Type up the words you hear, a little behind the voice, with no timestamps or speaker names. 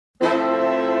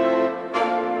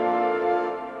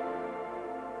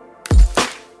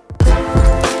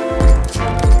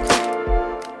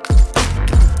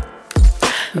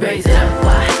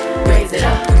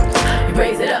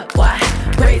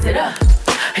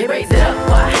Hey, raise it up,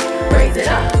 why? Raise it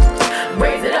up.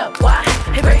 Raise it up, why?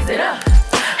 Hey, raise it up.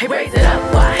 Hey, raise it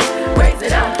up, why? Raise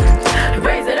it up. Hey,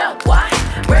 raise it up, why?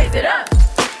 Raise it up.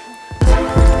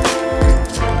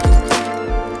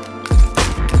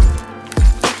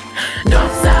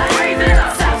 North side, raise it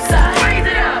up. South side, raise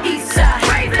it up. East side,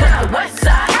 raise it up. West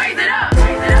side, raise it up.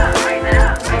 Raise it up, raise it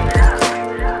up, raise it up,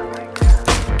 raise it up.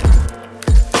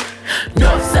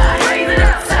 North side, raise it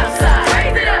up. South side,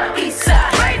 raise it up. East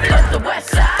side, raise it up. The west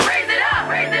side, raise it up.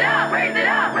 Raise it up, raise it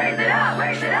up, raise it up,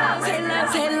 raise it up.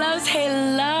 Hey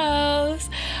loves.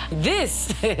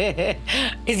 This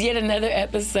is yet another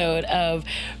episode of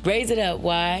Raise It Up,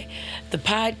 Why? The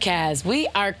podcast. We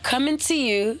are coming to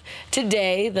you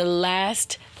today, the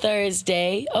last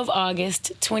Thursday of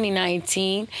August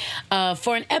 2019,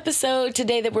 for an episode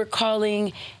today that we're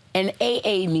calling an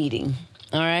AA meeting.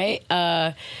 All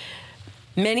right?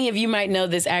 Many of you might know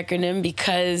this acronym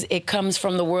because it comes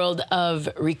from the world of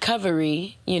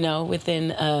recovery,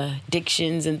 within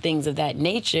addictions and things of that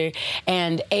nature.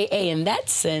 And AA in that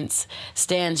sense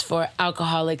stands for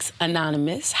Alcoholics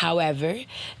Anonymous. However,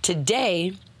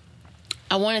 today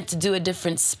I wanted to do a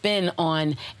different spin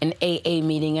on an AA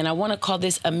meeting, and I want to call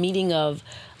this a meeting of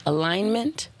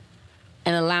alignment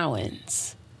and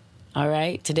allowance. All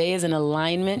right? Today is an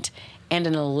alignment and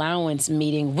an allowance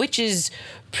meeting, which is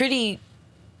pretty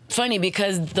funny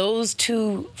because those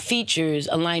two features,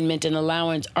 alignment and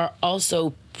allowance, are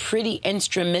also pretty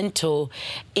instrumental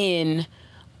in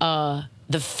the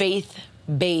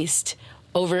faith-based,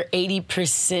 over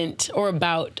 80%, or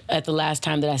about at the last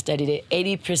time that I studied it,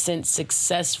 80%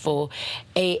 successful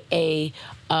AA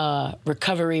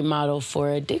recovery model for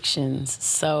addictions.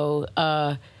 So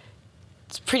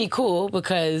it's pretty cool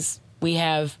because we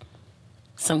have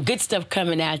some good stuff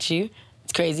coming at you.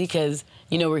 It's crazy because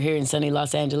we're here in sunny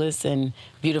Los Angeles and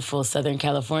beautiful Southern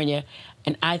California,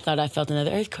 and I thought I felt another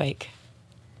earthquake.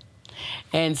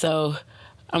 And so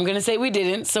I'm going to say we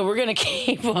didn't, so we're going to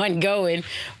keep on going.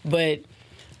 But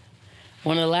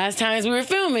one of the last times we were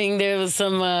filming, there was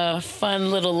some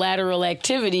fun little lateral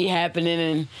activity happening,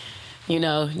 and,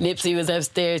 Nipsey was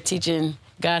upstairs teaching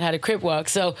God how to crip walk.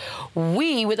 So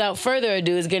we, without further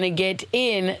ado, is going to get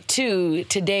into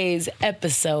today's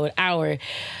episode, our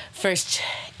first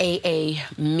AA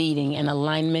meeting, an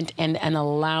alignment and an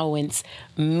allowance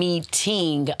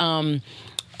meeting.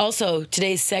 Also,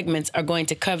 today's segments are going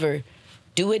to cover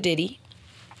Do a Diddy,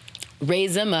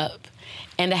 Raise Them Up,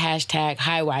 and a hashtag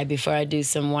Hi Y before I do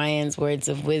some YN's words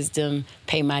of wisdom,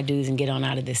 pay my dues, and get on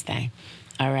out of this thing.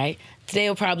 All right? Today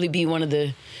will probably be one of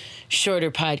the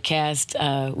shorter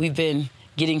podcasts. We've been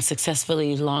getting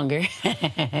successfully longer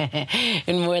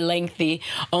and more lengthy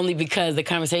only because the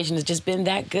conversation has just been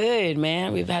that good,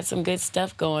 man. We've had some good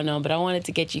stuff going on, but I wanted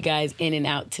to get you guys in and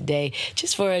out today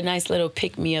just for a nice little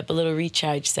pick-me-up, a little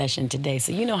recharge session today.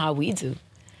 So you know how we do.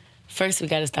 First, we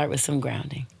got to start with some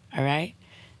grounding, all right?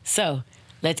 So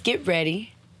let's get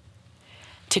ready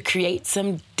to create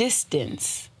some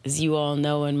distance. As you all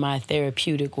know, in my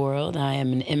therapeutic world, I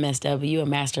am an MSW, a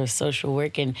Master of Social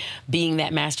Work, and being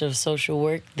that Master of Social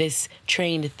Work, this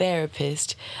trained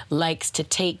therapist likes to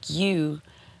take you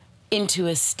into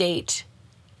a state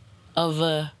of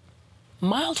a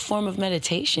mild form of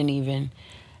meditation even.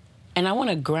 And I want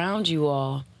to ground you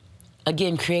all,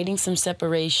 again, creating some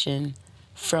separation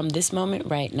from this moment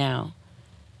right now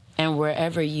and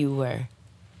wherever you were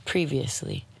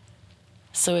previously.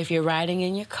 So if you're riding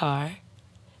in your car,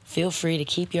 feel free to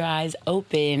keep your eyes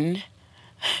open.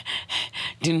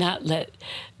 Do not let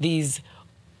these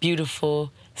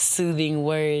beautiful, soothing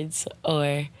words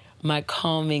or my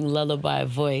calming lullaby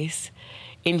voice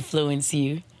influence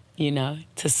you,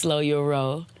 to slow your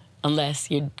roll,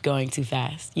 unless you're going too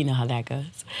fast. You know how that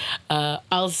goes.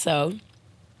 Also,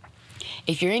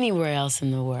 if you're anywhere else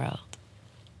in the world,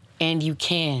 and you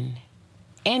can,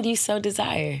 and you so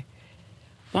desire,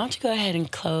 why don't you go ahead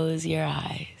and close your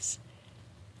eyes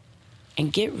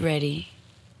and get ready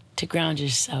to ground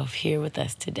yourself here with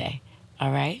us today, all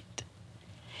right?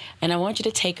 And I want you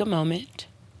to take a moment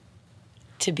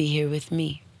to be here with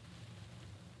me.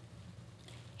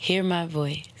 Hear my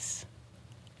voice.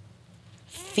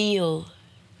 Feel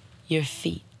your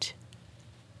feet.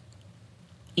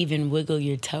 Even wiggle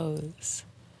your toes.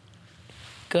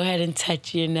 Go ahead and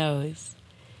touch your nose.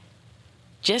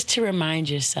 Just to remind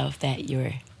yourself that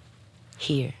you're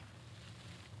here.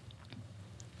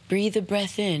 Breathe a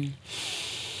breath in.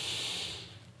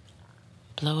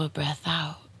 Blow a breath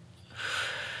out.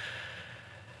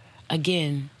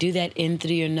 Again, do that in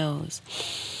through your nose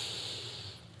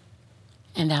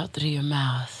and out through your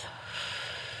mouth.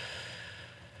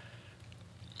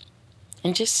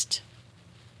 And just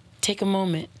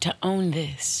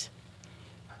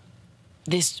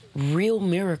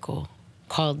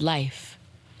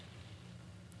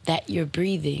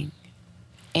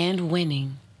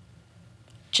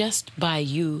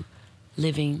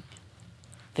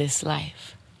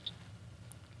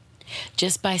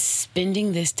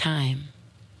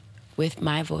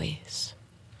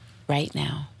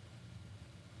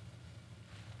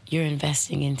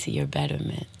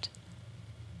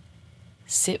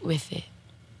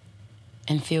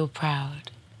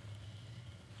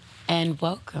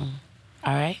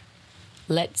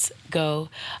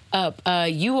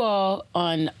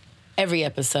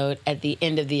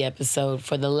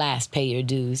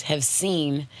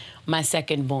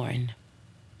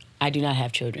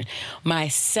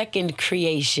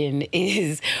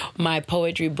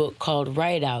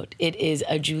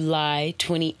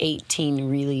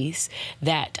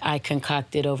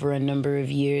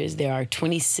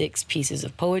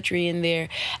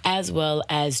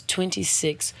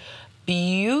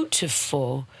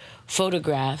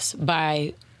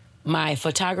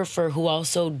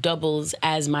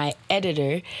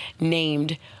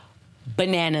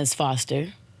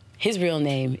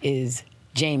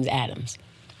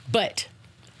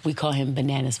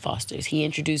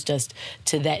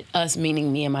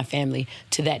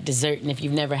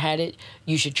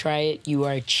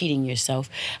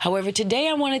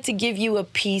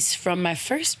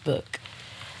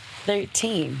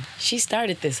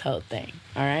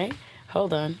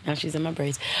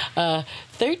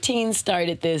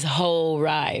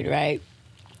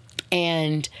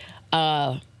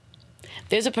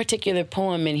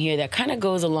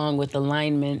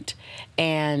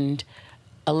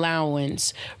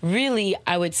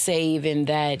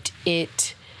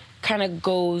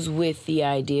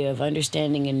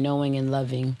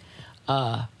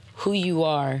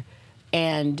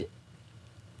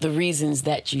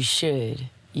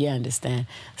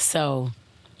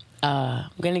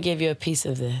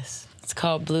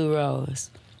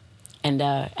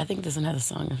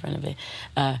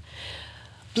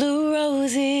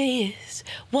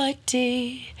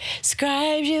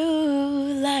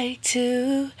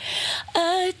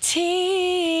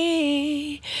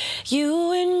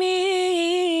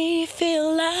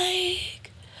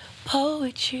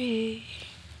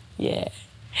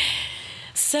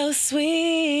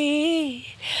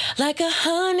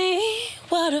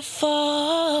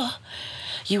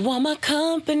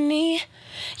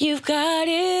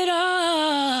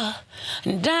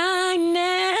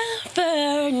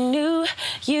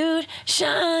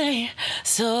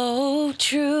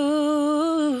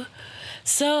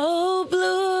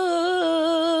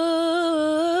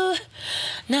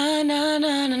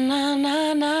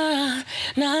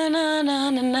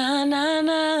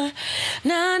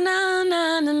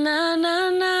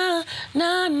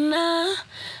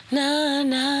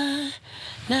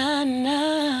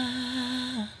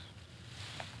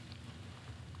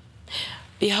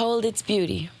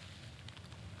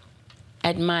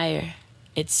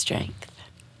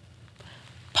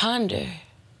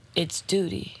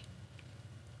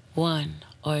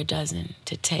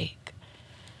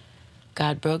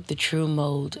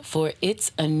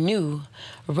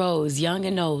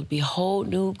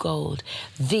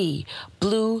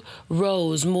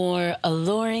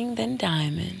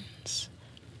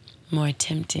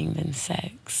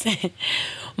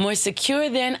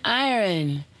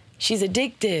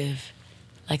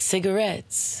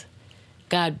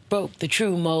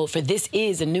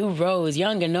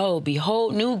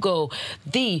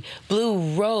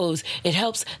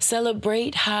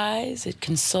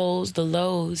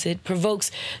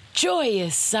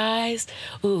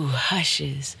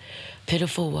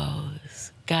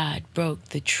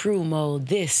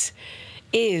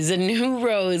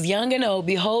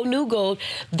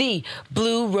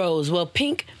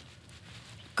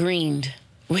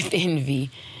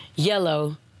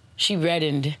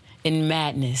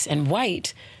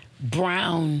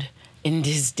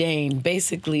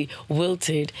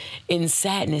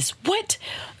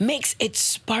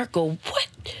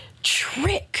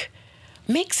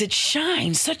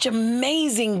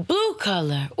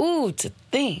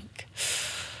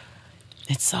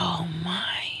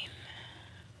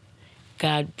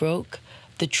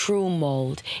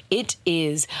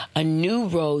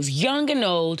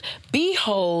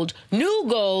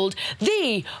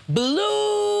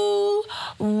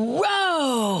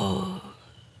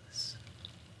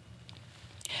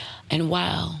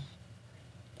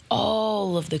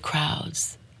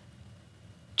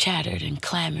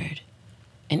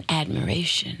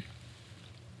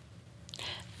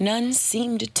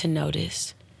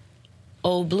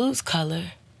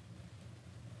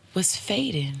was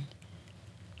fading.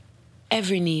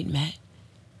 Every need met,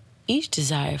 each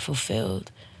desire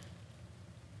fulfilled.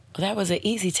 Well, that was an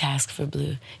easy task for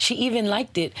Blue. She even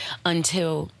liked it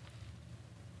until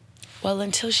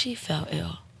she fell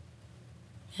ill.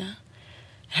 Yeah.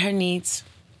 Her needs,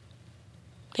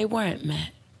 they weren't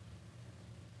met.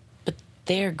 But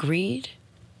their greed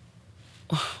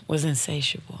was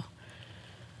insatiable.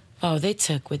 Oh, they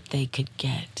took what they could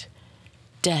get.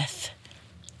 Death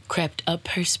crept up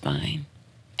her spine,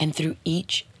 and through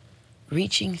each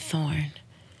reaching thorn,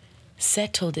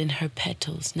 settled in her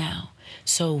petals now,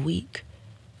 so weak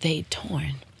they'd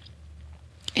torn.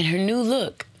 And her new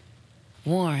look,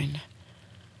 warranted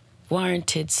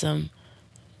some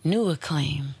new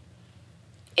acclaim.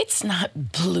 It's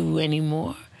not blue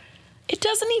anymore. It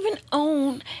doesn't even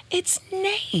own its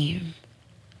name.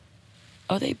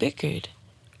 Oh, they bickered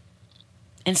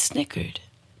and snickered.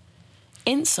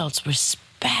 Insults were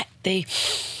spat. They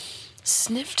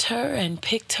sniffed her and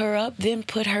picked her up, then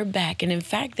put her back. And in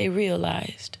fact, they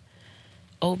realized,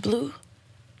 oh, Blue,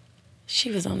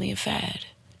 she was only a fad.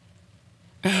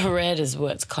 Red is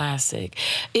what's classic.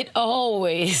 It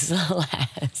always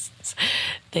lasts.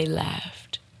 They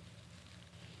laughed.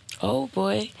 Oh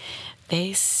boy,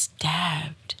 they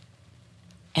stabbed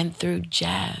and threw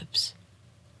jabs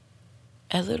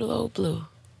at little old Blue.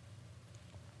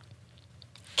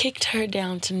 Kicked her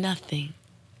down to nothing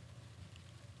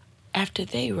after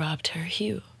they robbed her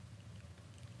hue.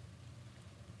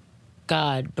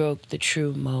 God broke the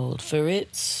true mold, for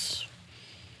it's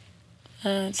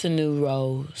a new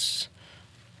rose,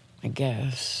 I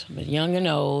guess. But young and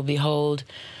old, behold,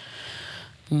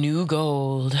 new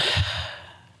gold,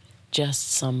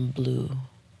 just some blue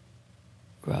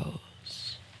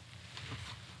rose.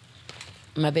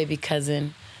 My baby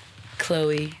cousin,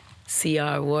 Chloe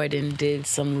C.R. Warden, did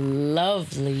some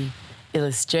lovely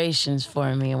illustrations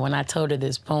for me. And when I told her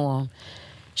this poem,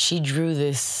 she drew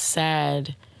this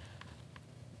sad,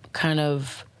 kind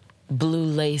of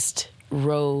blue-laced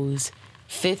rose,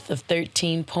 5th of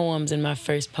 13 poems in my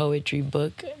first poetry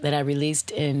book that I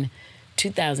released in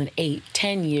 2008,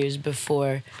 10 years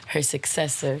before her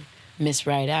successor, Miss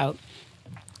Right Out.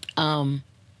 And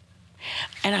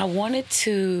I wanted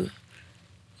to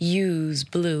use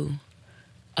blue.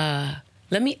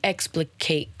 Let me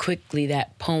explicate quickly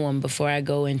that poem before I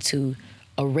go into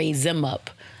a raise 'em up.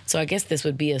 So I guess this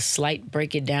would be a slight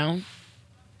break it down.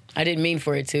 I didn't mean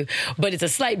for it to, but it's a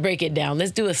slight break it down.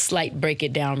 Let's do a slight break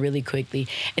it down really quickly.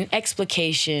 An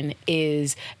explication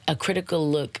is a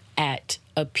critical look at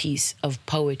a piece of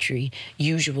poetry,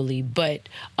 usually, but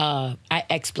I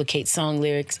explicate song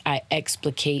lyrics, I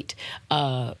explicate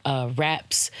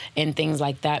raps and things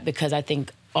like that because I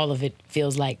think all of it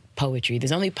feels like poetry.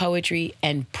 There's only poetry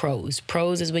and prose.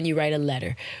 Prose is when you write a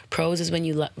letter. Prose is when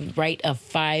you write a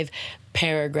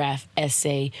 5-paragraph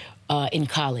essay in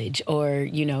college or,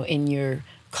 in your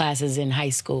classes in high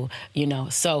school,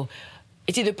 So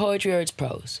it's either poetry or it's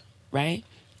prose, right?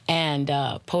 And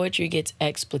poetry gets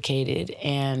explicated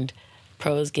and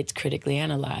prose gets critically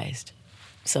analyzed.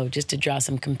 So just to draw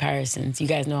some comparisons, you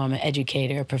guys know I'm an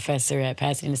educator, a professor at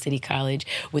Pasadena City College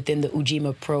within the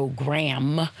Ujima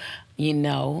program.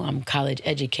 I'm college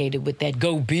educated with that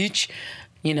Go Beach,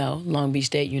 Long Beach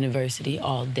State University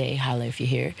all day. Holla if you're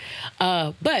here.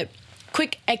 But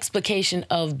quick explication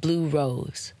of Blue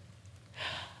Rose.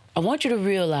 I want you to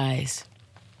realize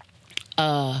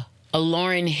a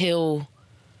Lauryn Hill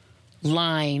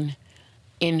line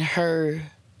in her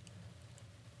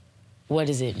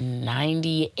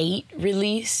 98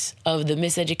 release of the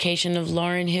Miseducation of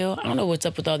Lauryn Hill. I don't know what's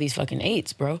up with all these fucking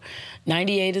 8s, bro.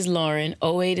 98 is Lauryn,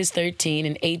 08 is 13,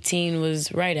 and 18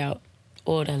 was Right Out.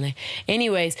 Orale.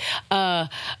 Anyways,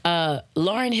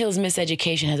 Lauryn Hill's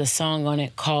Miseducation has a song on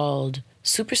it called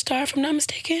Superstar, if I'm not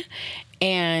mistaken.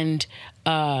 And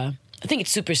I think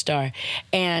it's Superstar.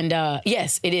 And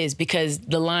yes, it is, because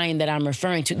the line that I'm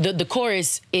referring to, the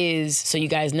chorus is, so you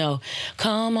guys know,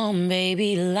 come on,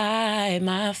 baby, light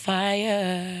my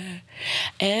fire.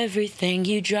 Everything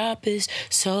you drop is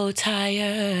so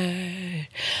tired.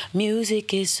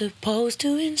 Music is supposed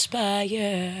to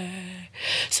inspire.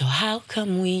 So how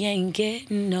come we ain't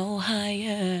getting no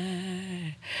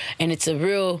higher? And it's a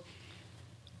real...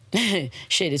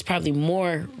 shit, it's probably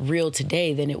more real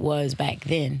today than it was back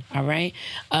then, all right?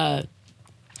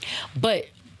 But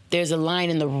there's a line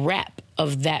in the rap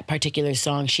of that particular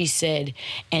song. She said,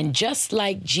 and just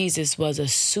like Jesus was a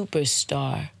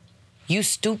superstar, you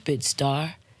stupid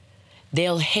star,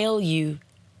 they'll hail you,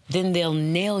 then they'll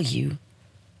nail you,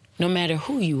 no matter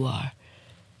who you are.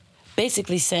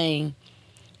 Basically saying,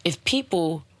 if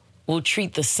people will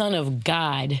treat the Son of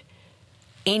God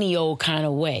any old kind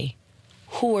of way,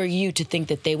 who are you to think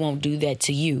that they won't do that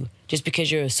to you just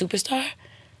because you're a superstar?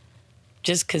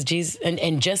 Just because Jesus,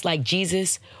 and just like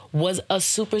Jesus was a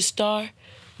superstar,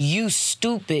 you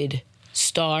stupid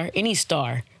star, any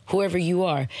star, whoever you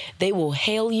are, they will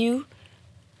hail you,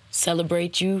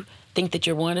 celebrate you, think that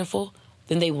you're wonderful,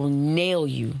 then they will nail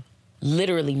you.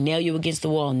 Literally nail you against the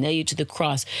wall, nail you to the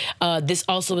cross. This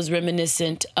also is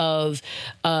reminiscent of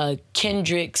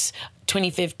Kendrick's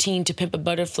 2015 To Pimp a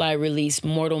Butterfly release,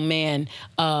 Mortal Man.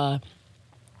 We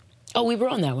were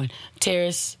on that one.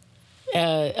 Terrace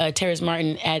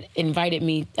Martin invited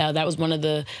me. That was one of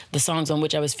the songs on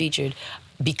which I was featured.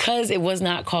 Because it was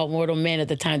not called Mortal Man at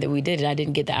the time that we did it, I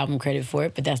didn't get the album credit for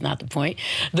it, but that's not the point.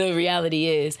 The reality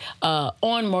is,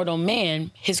 on Mortal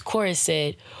Man, his chorus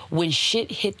said, "When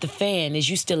shit hit the fan, is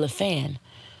you still a fan?"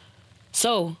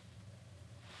 So,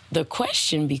 the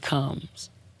question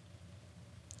becomes,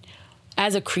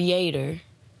 as a creator,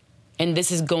 and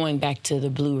this is going back to the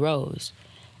Blue Rose,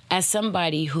 as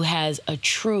somebody who has a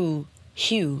true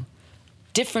hue,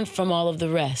 different from all of the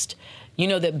rest, you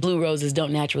know that blue roses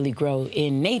don't naturally grow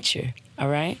in nature, all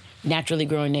right? Naturally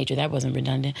grow in nature. That wasn't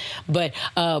redundant. But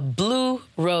blue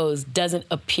rose doesn't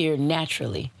appear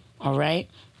naturally, all right?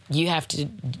 You have to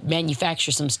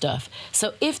manufacture some stuff.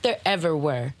 So if there ever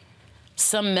were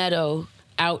some meadow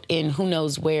out in who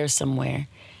knows where somewhere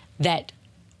that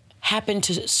happened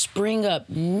to spring up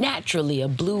naturally a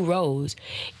blue rose,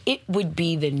 it would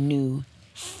be the new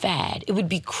fad. It would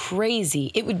be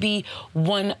crazy. It would be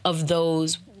one of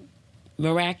those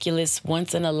miraculous,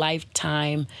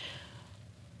 once-in-a-lifetime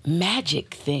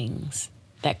magic things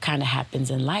that kind of happens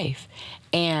in life.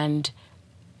 And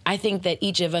I think that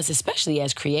each of us, especially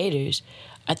as creators,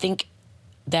 I think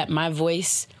that my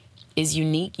voice is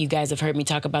unique. You guys have heard me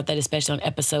talk about that, especially on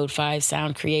episode 5,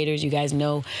 Sound Creators. You guys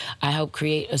know I helped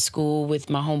create a school with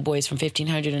my homeboys from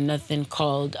 1500 and Nothing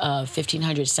called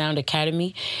 1500 Sound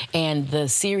Academy. And the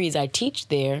series I teach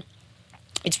there,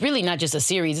 it's really not just a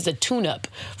series, it's a tune-up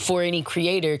for any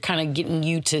creator, kind of getting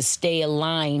you to stay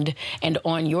aligned and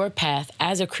on your path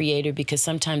as a creator, because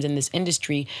sometimes in this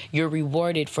industry, you're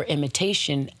rewarded for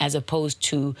imitation as opposed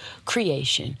to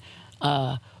creation,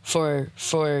 for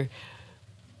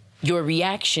your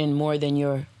reaction more than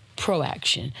your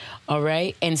proaction, all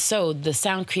right? And so the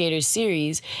Sound Creators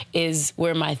series is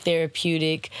where my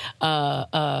therapeutic,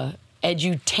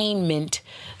 edutainment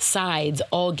sides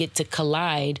all get to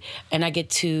collide, and I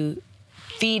get to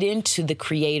feed into the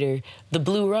creator, the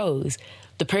Blue Rose,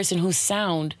 the person whose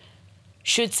sound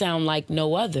should sound like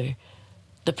no other,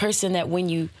 the person that when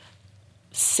you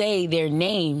say their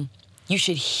name, you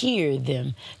should hear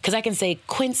them. Because I can say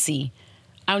Quincy,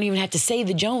 I don't even have to say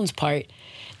the Jones part.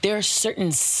 There are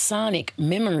certain sonic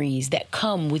memories that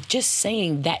come with just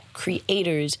saying that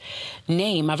creator's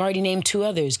name. I've already named 2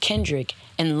 others, Kendrick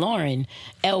and Lauren,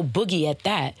 L Boogie at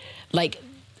that. Like,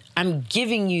 I'm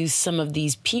giving you some of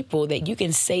these people that you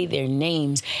can say their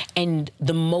names and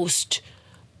the most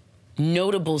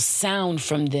notable sound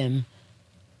from them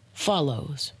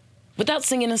follows. Without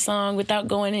singing a song, without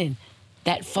going in,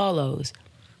 that follows.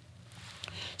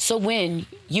 So when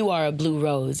you are a blue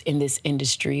rose in this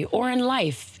industry or in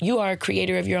life, you are a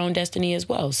creator of your own destiny as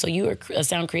well. So you are a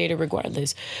sound creator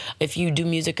regardless if you do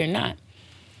music or not.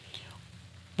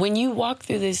 When you walk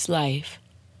through this life,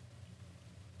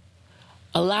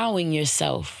 allowing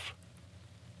yourself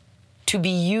to be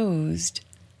used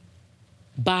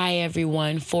by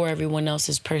everyone for everyone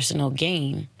else's personal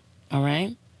gain, all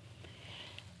right?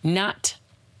 Not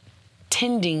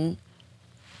tending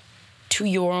to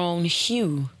your own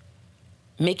hue,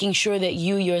 making sure that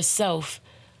you yourself,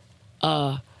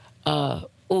 I know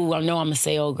I'm gonna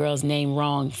say old girl's name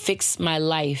wrong, Fix My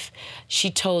Life. She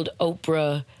told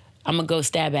Oprah, I'm gonna go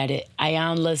stab at it,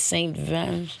 Iyanla St.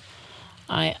 Venge,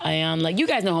 Iyanla, you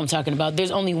guys know who I'm talking about.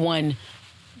 There's only one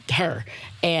her,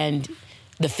 and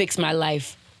the Fix My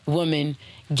Life woman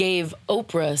gave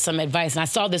Oprah some advice, and I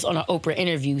saw this on an Oprah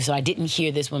interview, so I didn't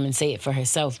hear this woman say it for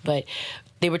herself, but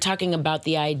they were talking about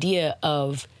the idea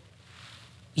of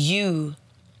you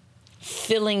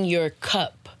filling your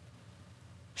cup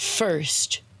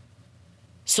first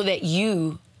so that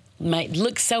you might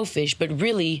look selfish, but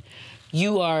really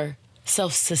you are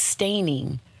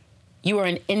self-sustaining. You are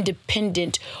an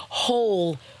independent,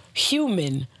 whole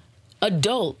human,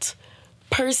 adult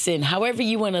person, however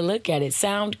you want to look at it,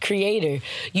 sound creator.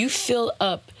 You fill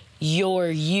up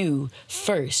your you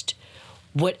first.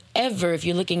 Whatever, if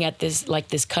you're looking at this like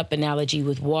this cup analogy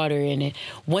with water in it,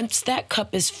 once that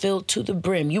cup is filled to the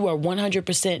brim, you are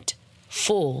 100%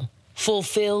 full,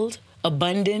 fulfilled,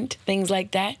 abundant, things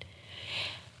like that.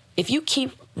 If you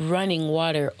keep running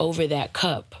water over that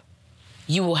cup,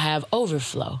 you will have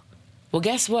overflow. Well,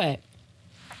 guess what?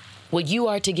 What you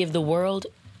are to give the world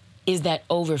is that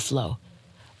overflow.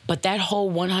 But that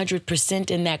whole 100%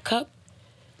 in that cup,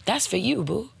 that's for you,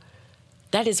 boo.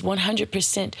 That is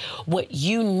 100% what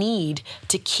you need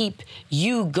to keep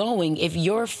you going. If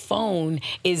your phone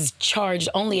is charged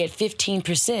only at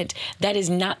 15%, that is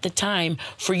not the time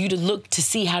for you to look to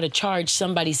see how to charge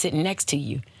somebody sitting next to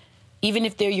you. Even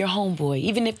if they're your homeboy,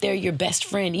 even if they're your best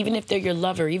friend, even if they're your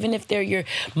lover, even if they're your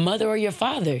mother or your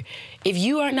father. If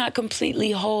you are not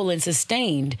completely whole and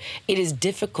sustained, it is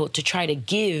difficult to try to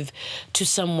give to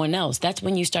someone else. That's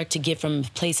when you start to give from a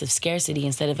place of scarcity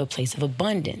instead of a place of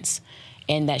abundance.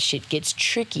 And that shit gets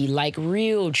tricky, like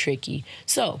real tricky.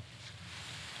 So,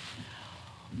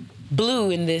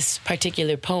 blue in this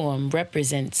particular poem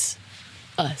represents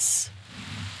us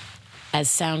as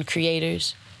sound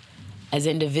creators, as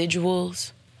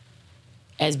individuals,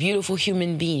 as beautiful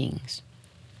human beings.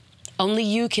 Only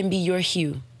you can be your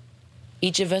hue.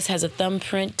 Each of us has a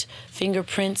thumbprint,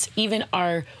 fingerprints, even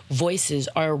our voices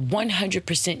are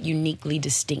 100% uniquely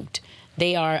distinct.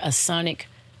 They are a sonic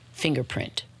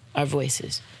fingerprint, our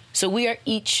voices. So we are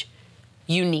each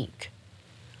unique.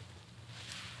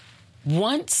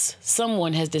 Once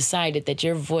someone has decided that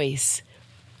your voice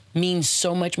means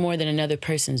so much more than another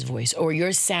person's voice, or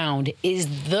your sound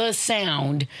is the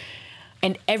sound,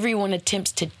 and everyone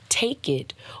attempts to take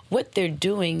it, what they're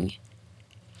doing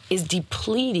is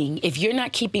depleting. If you're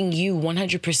not keeping you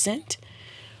 100%,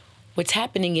 what's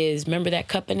happening is, remember that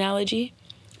cup analogy?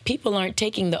 People aren't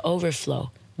taking the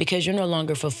overflow because you're no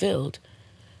longer fulfilled.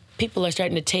 People are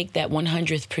starting to take that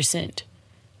 100%,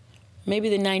 maybe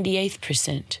the 98th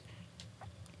percent.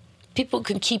 People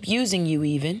can keep using you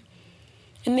even,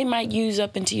 and they might use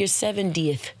up into your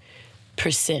 70th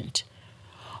percent.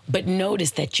 But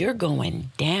notice that you're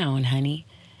going down, honey.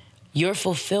 Your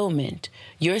fulfillment,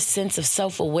 your sense of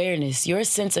self-awareness, your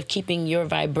sense of keeping your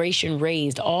vibration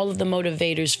raised, all of the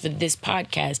motivators for this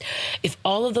podcast, if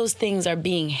all of those things are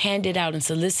being handed out and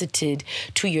solicited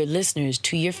to your listeners,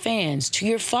 to your fans, to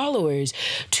your followers,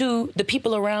 to the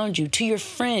people around you, to your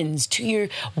friends, to your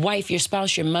wife, your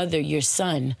spouse, your mother, your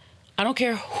son, I don't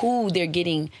care who they're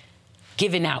getting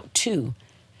given out to.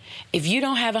 If you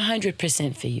don't have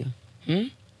 100% for you,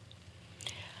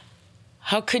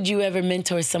 how could you ever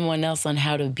mentor someone else on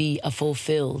how to be a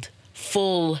fulfilled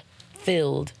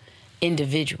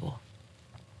individual?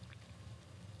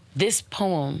 This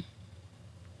poem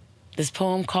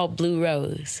called Blue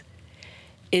Rose,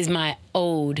 is my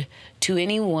ode to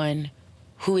anyone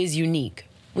who is unique,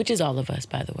 which is all of us,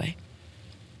 by the way.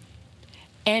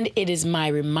 And it is my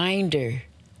reminder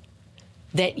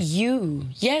that you,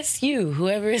 yes, you,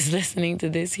 whoever is listening to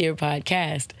this here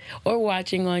podcast or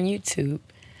watching on YouTube,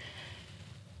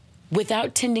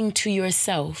 without tending to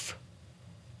yourself,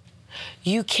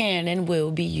 you can and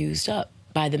will be used up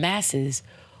by the masses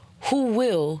who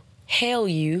will hail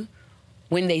you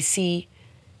when they see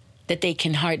that they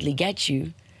can hardly get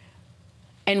you.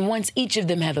 And once each of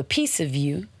them have a piece of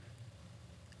you,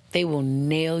 they will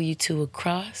nail you to a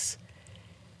cross.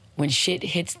 When shit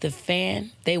hits the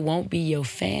fan, they won't be your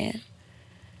fan.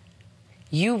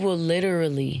 You will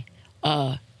literally,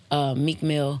 Meek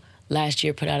Mill last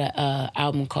year put out an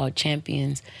album called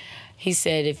Champions. He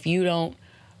said, if you don't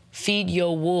feed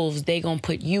your wolves, they gonna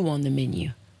put you on the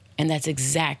menu. And that's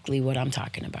exactly what I'm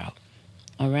talking about,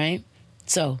 all right?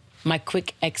 So my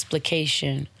quick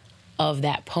explication of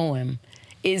that poem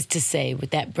is to say, with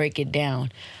that break it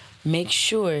down, make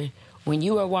sure when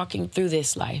you are walking through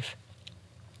this life,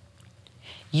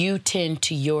 you tend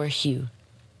to your hue.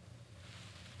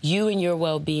 You and your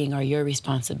well-being are your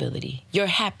responsibility. Your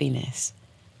happiness,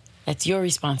 that's your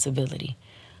responsibility.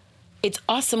 It's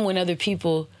awesome when other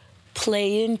people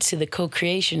play into the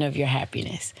co-creation of your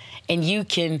happiness and you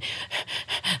can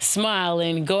smile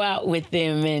and go out with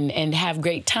them and have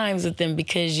great times with them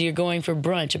because you're going for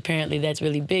brunch. Apparently that's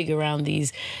really big around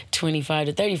these 25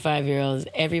 to 35-year-olds.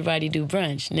 Everybody do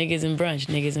brunch. Niggas and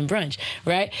brunch,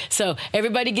 right? So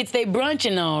everybody gets their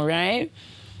brunching on, right?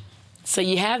 So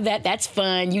you have that, that's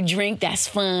fun. You drink, that's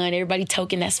fun. Everybody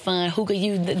token, that's fun.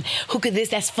 Hookah this,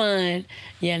 that's fun.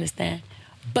 You understand?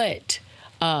 But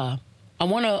I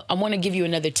want to give you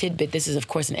another tidbit. This is, of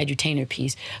course, an edutainer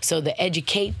piece. So the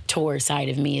educator side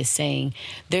of me is saying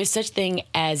there's such thing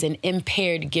as an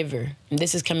impaired giver. And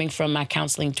this is coming from my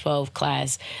Counseling 12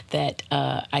 class that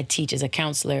I teach as a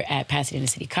counselor at Pasadena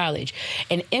City College.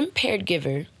 An impaired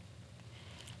giver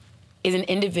is an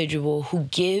individual who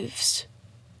gives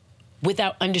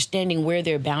without understanding where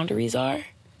their boundaries are,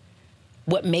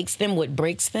 what makes them, what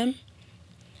breaks them.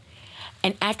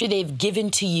 And after they've given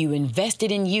to you,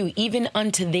 invested in you, even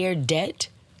unto their debt,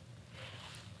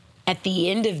 at the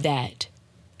end of that,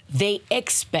 they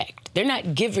expect, they're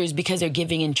not givers because they're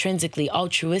giving intrinsically,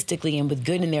 altruistically, and with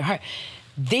good in their heart.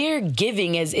 They're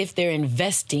giving as if they're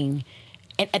investing.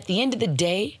 And at the end of the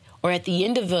day, or at the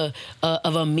end of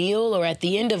a meal, or at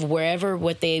the end of wherever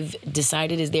what they've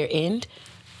decided is their end,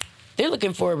 they're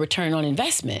looking for a return on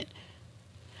investment.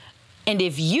 And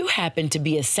if you happen to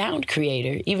be a sound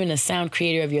creator, even a sound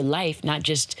creator of your life, not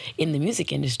just in the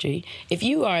music industry, if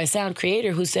you are a sound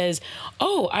creator who says,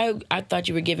 oh, I thought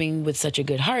you were giving with such a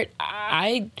good heart,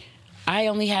 I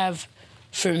only have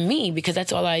for me, because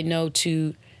that's all I know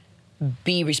to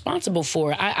be responsible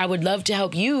for. I would love to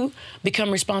help you become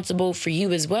responsible for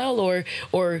you as well,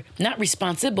 or not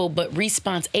responsible, but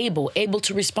response-able, able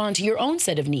to respond to your own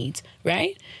set of needs,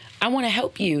 right? I want to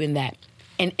help you in that.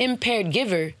 An impaired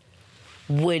giver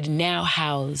would now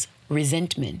house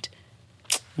resentment.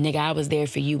 Nigga, I was there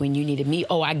for you when you needed me.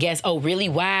 Oh, I guess. Oh, really?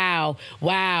 Wow.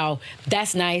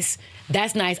 That's nice.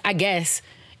 I guess.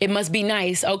 It must be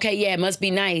nice. Okay, yeah, it must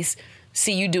be nice.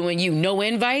 See you doing you. No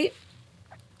invite?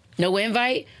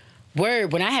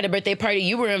 Word, when I had a birthday party,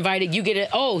 you were invited. You get it.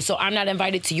 Oh, so I'm not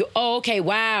invited to you. Oh, okay,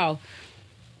 wow.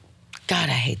 God,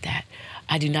 I hate that.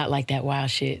 I do not like that wow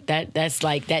shit. That's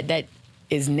like, that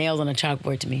is nails on a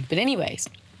chalkboard to me. But anyways,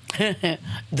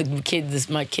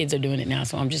 my kids are doing it now,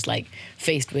 so I'm just like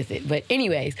faced with it. But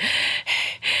anyways,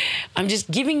 I'm just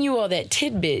giving you all that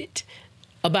tidbit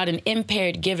about an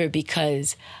impaired giver,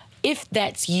 because if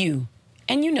that's you,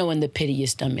 and you know in the pit of your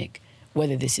stomach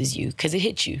whether this is you, because it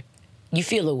hits you, you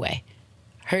feel a way.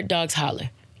 Hurt dogs holler,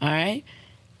 all right?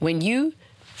 When you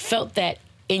felt that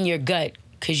in your gut,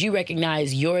 because you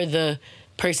recognize you're the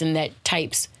person that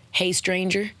types, hey,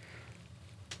 stranger,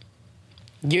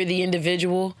 you're the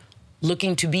individual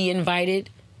looking to be invited.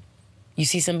 You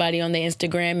see somebody on their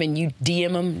Instagram and you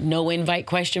DM them, no invite,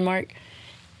 question mark.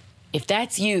 If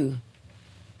that's you,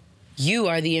 you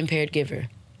are the impaired giver.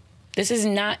 This is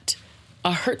not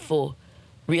a hurtful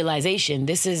realization.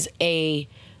 This is a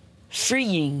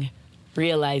freeing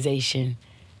realization.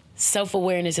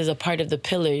 Self-awareness is a part of the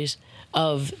pillars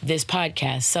of this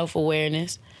podcast.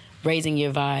 Self-awareness, raising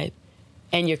your vibe,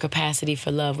 and your capacity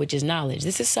for love, which is knowledge.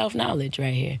 This is self-knowledge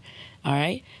right here, all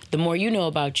right? The more you know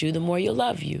about you, the more you'll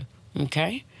love you,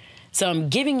 okay? So I'm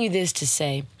giving you this to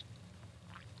say,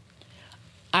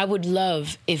 I would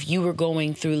love if you were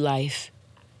going through life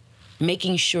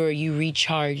making sure you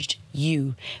recharged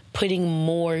you, putting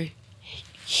more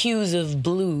hues of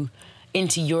blue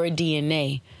into your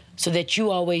DNA so that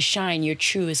you always shine your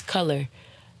truest color,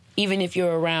 even if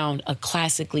you're around a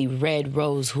classically red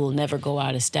rose who will never go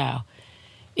out of style.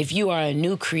 If you are a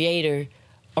new creator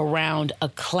around a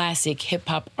classic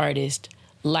hip-hop artist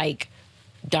like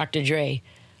Dr. Dre,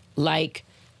 like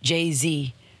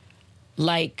Jay-Z,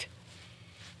 like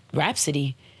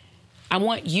Rhapsody, I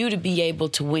want you to be able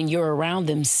to, when you're around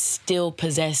them, still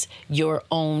possess your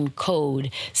own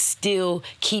code, still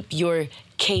keep your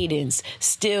cadence,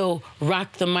 still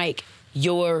rock the mic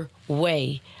your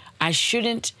way. I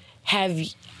shouldn't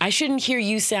hear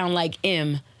you sound like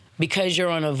M because you're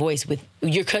on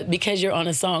because you're on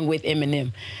a song with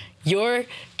Eminem. Your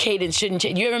cadence shouldn't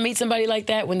change. You ever meet somebody like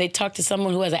that when they talk to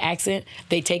someone who has an accent,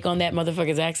 they take on that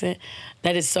motherfucker's accent?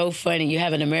 That is so funny. You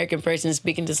have an American person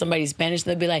speaking to somebody Spanish,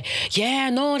 they'll be like, yeah,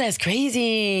 no, that's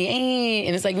crazy.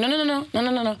 And it's like,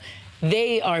 no.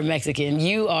 They are Mexican.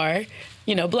 You are,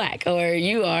 black, or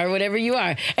you are whatever you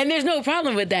are. And there's no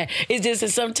problem with that. It's just that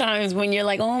sometimes when you're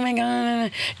like, oh my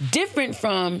God, different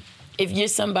from if you're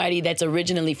somebody that's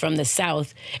originally from the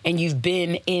South and you've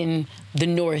been in the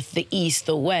North, the East,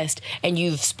 the West, and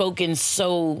you've spoken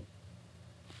so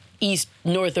East,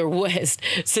 North, or West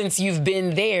since you've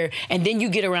been there, and then you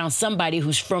get around somebody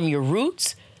who's from your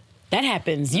roots, that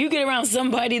happens. You get around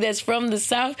somebody that's from the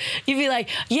South, you be like,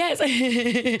 yes.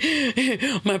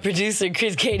 My producer,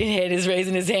 Chris Cadenhead, is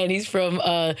raising his hand. He's from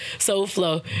Soul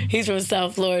Flow. He's from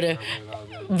South Florida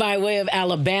by way of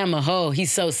Alabama. Oh,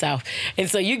 he's so South. And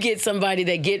so you get somebody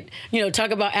that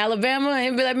talk about Alabama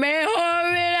and be like, man,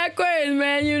 oh, man, that crazy,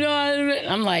 man,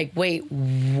 I'm like, wait,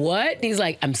 what? He's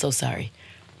like, I'm so sorry.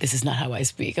 This is not how I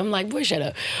speak. I'm like, boy, shut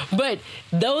up. But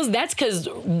that's because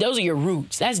those are your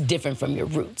roots. That's different from your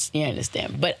roots. You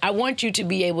understand? But I want you to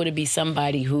be able to be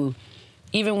somebody who,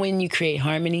 even when you create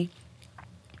harmony,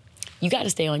 you got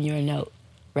to stay on your note,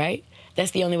 right?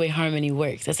 That's the only way harmony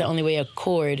works. That's the only way a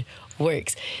chord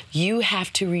works. You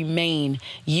have to remain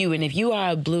you. And if you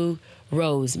are a blue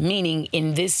rose, meaning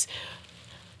in this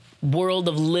world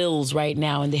of lils right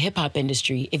now in the hip-hop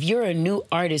industry, if you're a new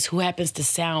artist who happens to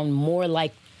sound more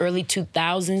like early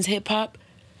 2000s hip-hop,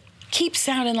 keep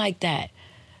sounding like that.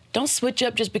 Don't switch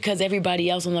up just because everybody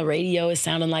else on the radio is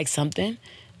sounding like something.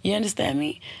 You understand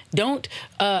me? Don't,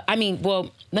 let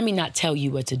me not tell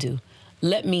you what to do.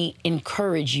 Let me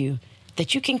encourage you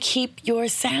that you can keep your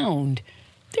sound.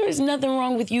 There is nothing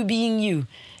wrong with you being you.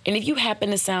 And if you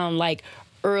happen to sound like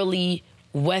early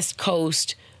West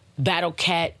Coast, Battle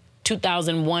Cat,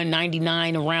 2001,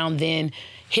 99, around then,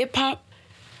 hip hop,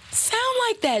 sound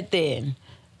like that then.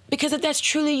 Because if that's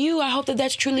truly you, I hope that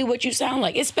that's truly what you sound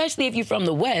like, especially if you're from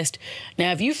the West.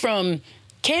 Now, if you're from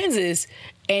Kansas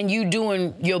and you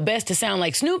doing your best to sound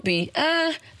like Snoopy,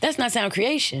 that's not sound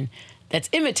creation. That's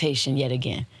imitation yet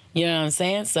again. You know what I'm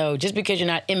saying? So just because you're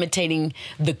not imitating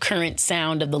the current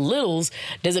sound of the Littles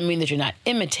doesn't mean that you're not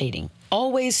imitating.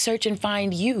 Always search and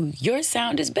find you. Your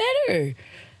sound is better.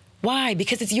 Why?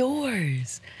 Because it's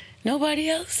yours. Nobody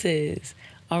else's.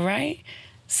 All right?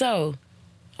 So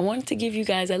I wanted to give you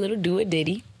guys a little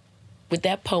do-a-ditty with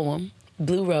that poem,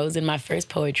 Blue Rose, in my first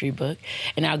poetry book.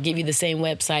 And I'll give you the same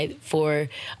website for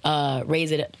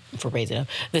Raise It Up,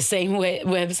 the same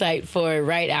website for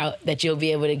Write Out that you'll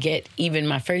be able to get even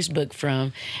my first book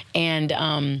from.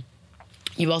 And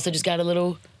you've also just got a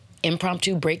little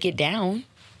impromptu break it down.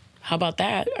 How about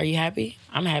that? Are you happy?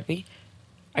 I'm happy.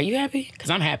 Are you happy? Because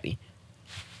I'm happy.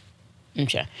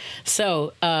 Okay.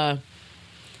 So I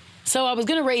was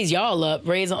going to raise y'all up,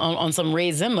 raise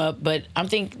them up, but I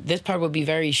think this part would be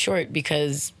very short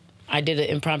because I did an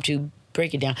impromptu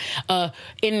break it down.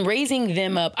 In raising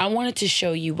them up, I wanted to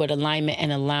show you what alignment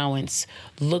and allowance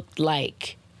looked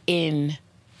like in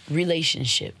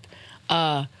relationship.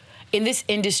 In this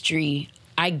industry,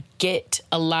 I get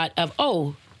a lot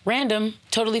of, random,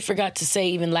 totally forgot to say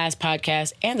even last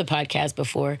podcast and the podcast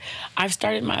before, I've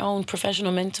started my own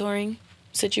professional mentoring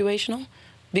situational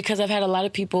because I've had a lot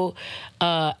of people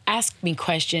ask me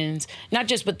questions, not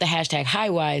just with the hashtag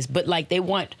HighWise, but like they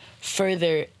want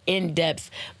further in-depth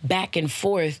back and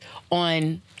forth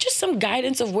on just some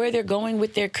guidance of where they're going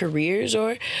with their careers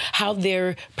or how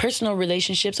their personal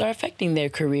relationships are affecting their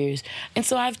careers. And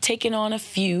so I've taken on a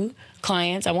few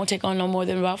clients. I won't take on no more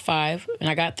than about 5, and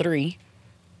I got 3.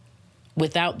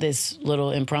 Without this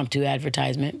little impromptu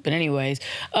advertisement. But anyways,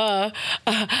 I've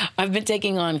been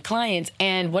taking on clients,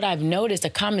 and what I've noticed, a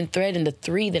common thread in the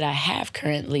 3 that I have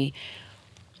currently,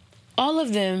 all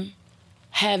of them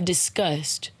have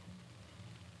discussed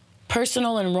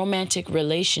personal and romantic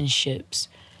relationships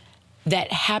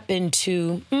that happen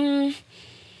to,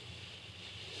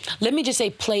 let me just say,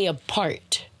 play a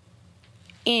part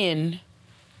in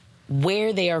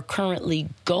where they are currently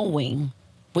going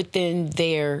within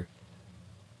their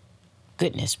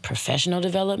professional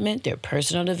development, their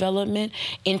personal development,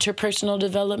 interpersonal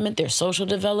development, their social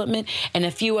development, and a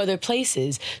few other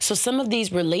places. So some of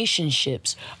these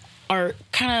relationships are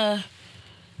kind of,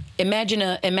 imagine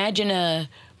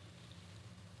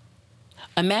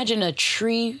a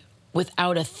tree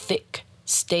without a thick,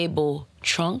 stable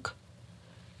trunk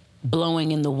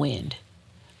blowing in the wind.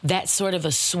 That's sort of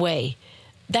a sway.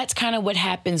 That's kind of what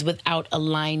happens without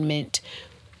alignment,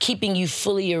 keeping you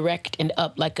fully erect and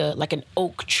up like an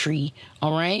oak tree,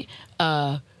 all right?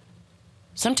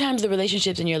 Sometimes the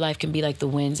relationships in your life can be like the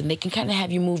winds, and they can kind of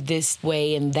have you move this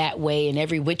way and that way and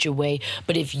every which way.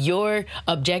 But if your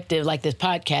objective, like this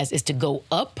podcast, is to go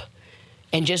up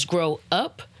and just grow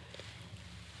up,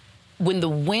 when the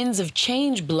winds of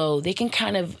change blow, they can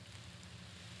kind of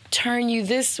turn you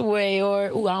this way, or,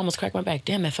 I almost cracked my back.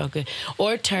 Damn, that felt good.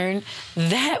 Or turn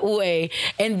that way.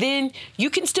 And then you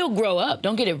can still grow up,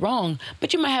 don't get it wrong,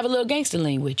 but you might have a little gangster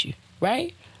lean with you,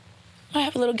 right? Might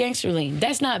have a little gangster lean.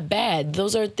 That's not bad.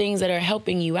 Those are things that are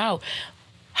helping you out.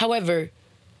 However,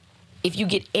 if you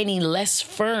get any less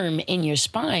firm in your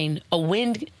spine, a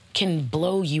wind can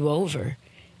blow you over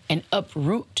and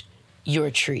uproot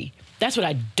your tree. That's what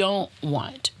I don't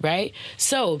want, right?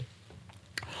 So,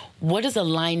 what is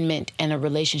alignment and a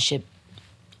relationship?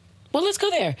 Well, let's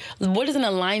go there. What does an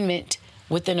alignment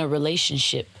within a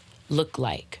relationship look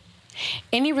like?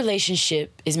 Any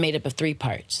relationship is made up of 3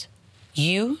 parts: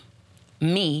 you,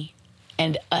 me,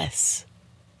 and us.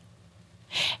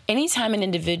 Anytime an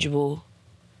individual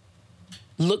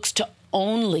looks to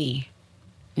only,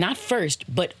 not first,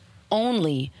 but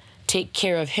only take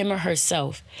care of him or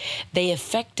herself, they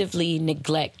effectively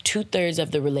neglect 2/3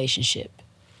 of the relationship.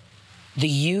 The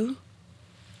you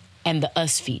and the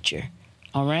us feature,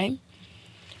 all right?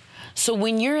 So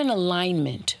when you're in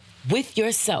alignment with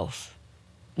yourself,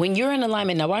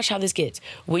 now watch how this gets.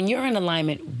 When you're in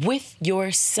alignment with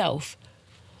yourself,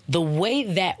 the way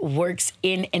that works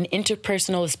in an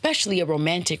interpersonal, especially a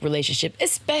romantic relationship,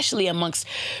 especially amongst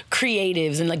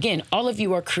creatives, and again, all of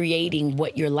you are creating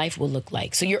what your life will look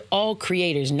like. So you're all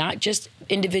creators, not just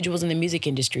individuals in the music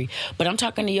industry, but I'm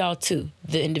talking to y'all too,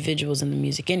 the individuals in the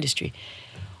music industry.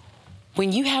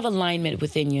 when you have alignment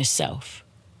within yourself,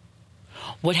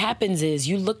 what happens is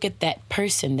you look at that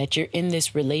person that you're in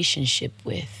this relationship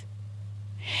with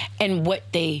and what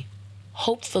they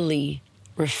hopefully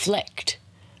reflect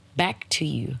back to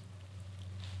you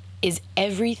is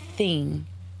everything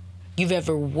you've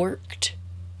ever worked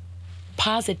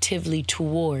positively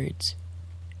towards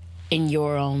in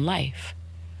your own life.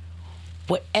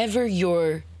 Whatever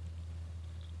you're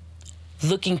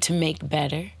looking to make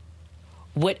better,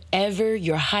 whatever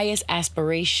your highest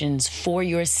aspirations for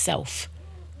yourself,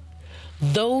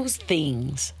 those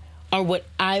things are what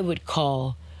I would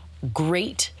call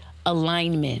great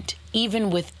alignment, even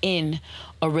within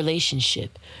a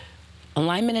relationship.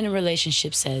 Alignment in a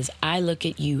relationship says, I look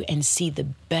at you and see the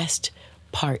best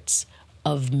parts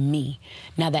of me.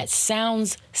 Now that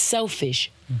sounds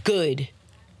selfish, good.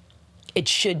 It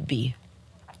should be.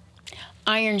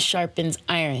 Iron sharpens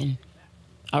iron,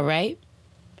 all right?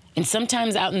 And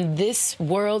sometimes out in this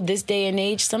world, this day and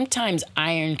age, sometimes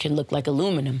iron can look like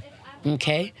aluminum,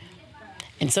 okay?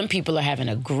 And some people are having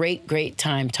a great, great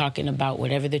time talking about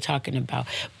whatever they're talking about,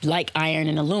 like iron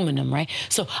and aluminum, right?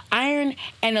 So iron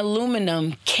and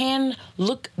aluminum can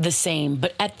look the same,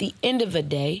 but at the end of the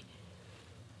day,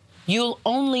 you'll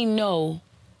only know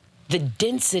the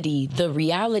density, the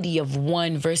reality of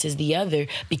one versus the other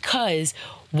because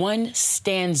one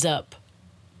stands up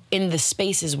in the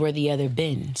spaces where the other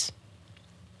bends.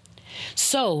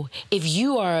 So if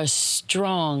you are a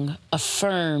strong,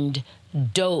 affirmed,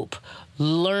 dope,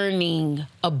 learning,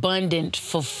 abundant,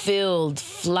 fulfilled,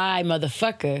 fly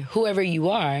motherfucker, whoever you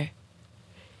are,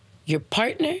 your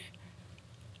partner,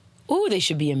 they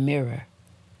should be a mirror.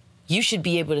 You should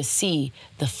be able to see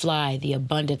the fly, the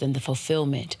abundant, and the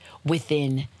fulfillment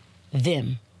within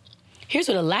them. Here's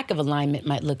what a lack of alignment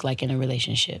might look like in a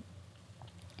relationship.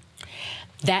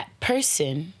 That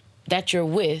person that you're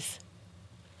with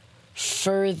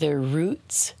further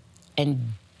roots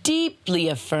and deeply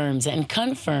affirms and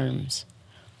confirms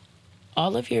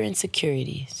all of your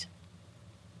insecurities.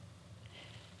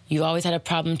 You've always had a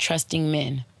problem trusting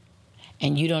men,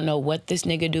 and you don't know what this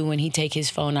nigga do when he take his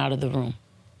phone out of the room.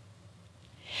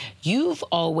 You've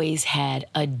always had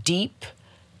a deep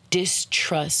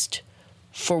distrust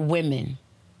for women.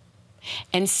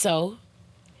 And so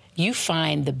you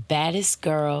find the baddest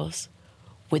girls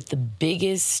with the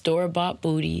biggest store-bought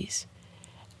booties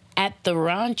at the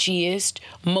raunchiest,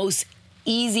 most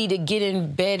easy to get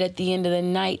in bed at the end of the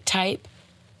night type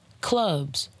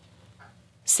clubs,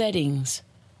 settings,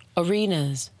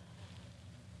 arenas,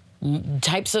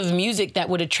 types of music that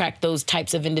would attract those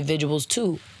types of individuals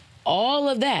too. All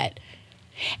of that.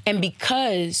 And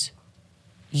because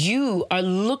you are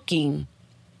looking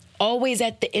always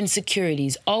at the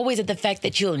insecurities, always at the fact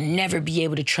that you'll never be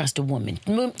able to trust a woman.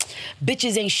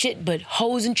 Bitches ain't shit but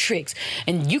hoes and tricks.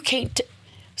 And you can't...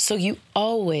 So you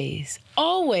always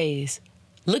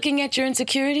looking at your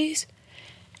insecurities,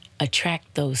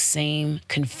 attract those same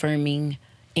confirming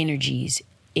energies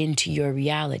into your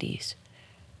realities.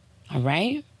 All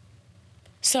right?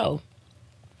 So,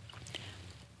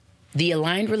 the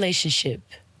aligned relationship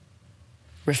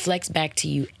reflects back to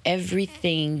you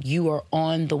everything you are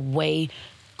on the way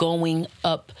going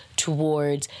up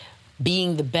towards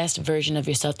being the best version of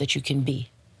yourself that you can be.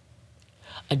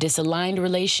 A disaligned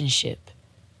relationship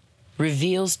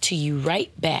reveals to you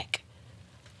right back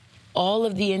all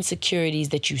of the insecurities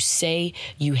that you say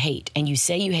you hate. And you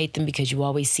say you hate them because you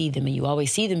always see them. And you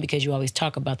always see them because you always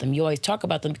talk about them. You always talk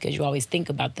about them because you always think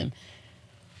about them.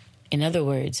 In other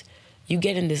words, you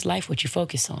get in this life what you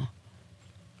focus on.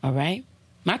 All right?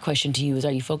 My question to you is,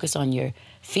 are you focused on your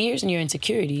fears and your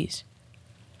insecurities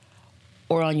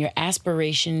or on your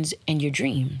aspirations and your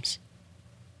dreams?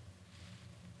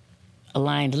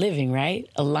 Aligned living, right?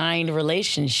 Aligned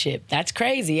relationship. That's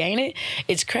crazy, ain't it?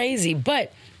 It's crazy.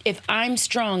 But if I'm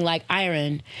strong like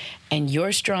iron and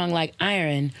you're strong like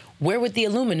iron, where would the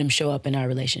aluminum show up in our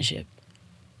relationship?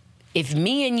 If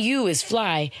me and you is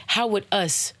fly, how would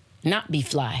us not be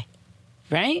fly?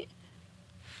 Right?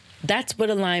 That's what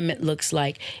alignment looks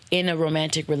like in a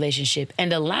romantic relationship.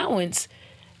 And allowance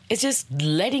is just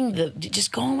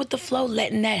just going with the flow,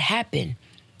 letting that happen,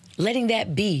 letting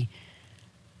that be.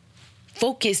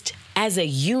 Focused as a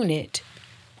unit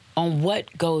on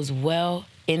what goes well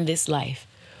in this life.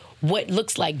 What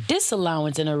looks like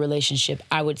disallowance in a relationship,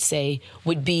 I would say,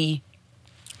 would be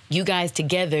you guys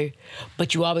together,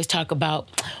 but you always talk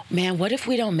about, man, what if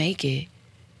we don't make it?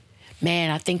 Man,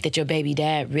 I think that your baby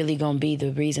dad really gonna be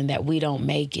the reason that we don't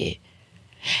make it.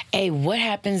 Hey, what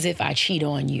happens if I cheat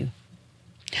on you?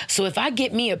 So if I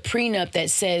get me a prenup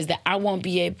that says that I won't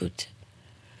be able to,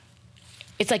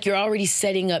 It's like you're already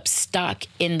setting up stock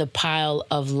in the pile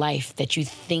of life that you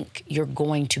think you're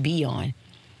going to be on.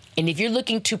 And if you're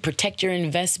looking to protect your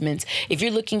investments, if you're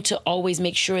looking to always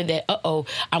make sure that,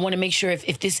 I want to make sure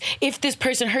if this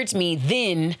person hurts me,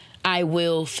 then I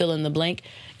will fill in the blank.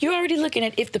 You're already looking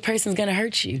at if the person's going to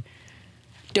hurt you.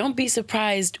 Don't be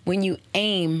surprised when you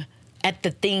aim at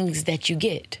the things that you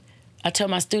get. I tell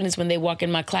my students when they walk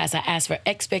in my class, I ask for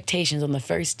expectations on the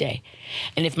first day.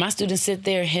 And if my students sit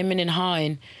there hemming and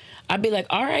hawing, I'd be like,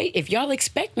 all right, if y'all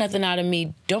expect nothing out of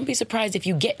me, don't be surprised if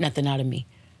you get nothing out of me,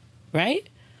 right?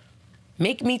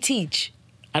 Make me teach.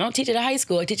 I don't teach at a high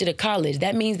school, I teach at a college.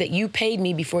 That means that you paid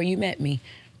me before you met me.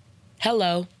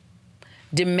 Hello.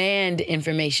 Demand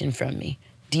information from me.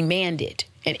 Demand it.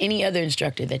 And any other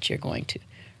instructor that you're going to,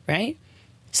 right?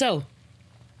 So,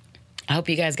 I hope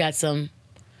you guys got some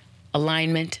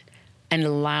alignment and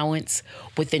allowance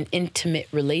with an intimate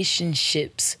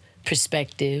relationships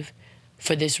perspective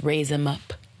for this Raise Them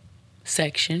Up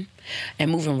section. And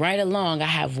moving right along, I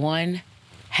have one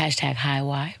hashtag high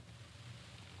why.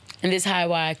 And this high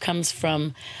why comes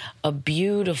from a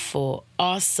beautiful,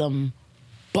 awesome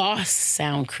boss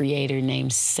sound creator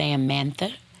named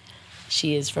Samantha.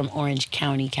 She is from Orange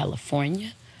County,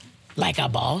 California, like a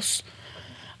boss.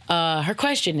 Her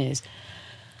question is,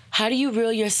 how do you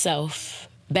reel yourself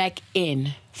back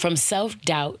in from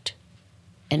self-doubt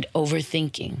and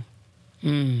overthinking?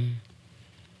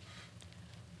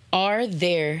 Are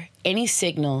there any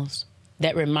signals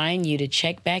that remind you to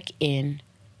check back in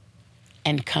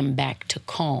and come back to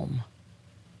calm?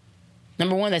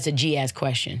 Number one, that's a G-ass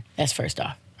question. That's first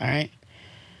off, all right?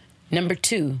 Number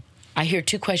two, I hear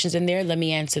two questions in there. Let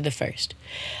me answer the first.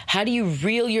 How do you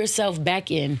reel yourself back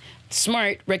in?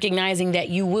 Smart, recognizing that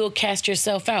you will cast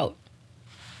yourself out.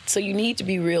 So you need to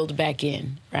be reeled back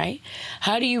in, right?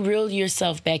 How do you reel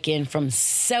yourself back in from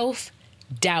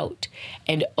self-doubt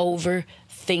and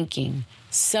overthinking?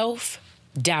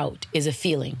 Self-doubt is a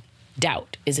feeling.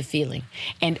 Doubt is a feeling.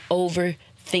 And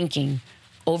overthinking,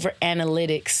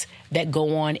 over-analytics that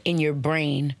go on in your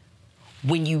brain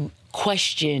when you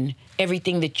question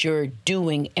everything that you're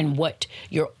doing and what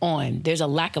you're on. There's a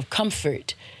lack of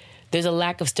comfort. There's a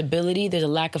lack of stability. There's a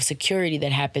lack of security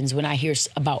that happens when I hear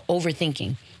about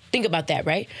overthinking. Think about that,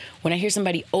 right? When I hear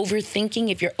somebody overthinking,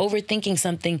 if you're overthinking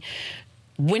something,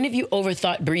 when have you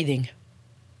overthought breathing?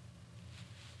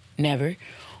 Never.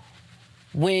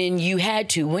 When you had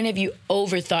to, when have you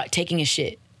overthought taking a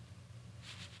shit?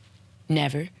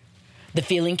 Never. The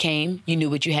feeling came, you knew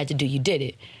what you had to do, you did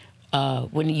it.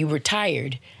 When you were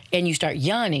tired and you start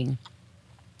yawning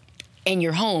and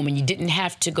you're home and you didn't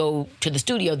have to go to the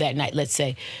studio that night, let's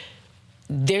say,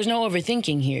 there's no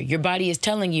overthinking here. Your body is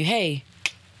telling you, hey,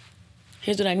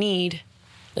 here's what I need.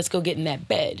 Let's go get in that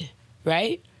bed,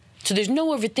 right? So there's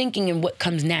no overthinking in what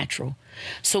comes natural.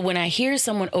 So when I hear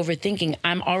someone overthinking,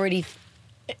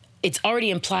 it's already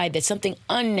implied that something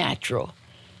unnatural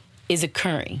is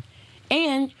occurring.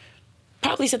 And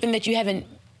probably something that you haven't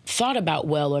thought about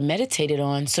well or meditated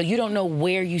on, so you don't know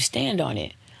where you stand on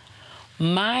it.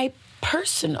 My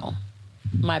personal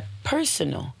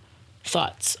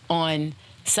thoughts on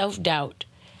self-doubt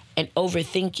and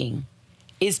overthinking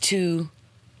is to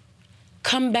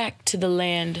come back to the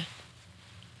land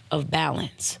of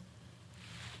balance.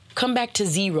 Come back to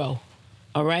zero,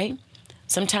 all right?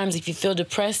 Sometimes if you feel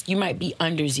depressed, you might be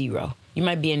under zero. You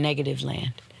might be in negative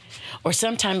land. Or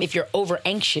sometimes if you're over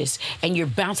anxious and you're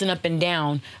bouncing up and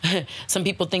down, some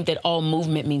people think that all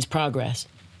movement means progress.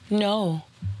 No.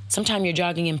 Sometimes you're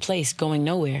jogging in place, going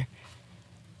nowhere.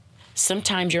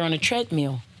 Sometimes you're on a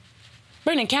treadmill,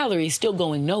 burning calories, still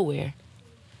going nowhere.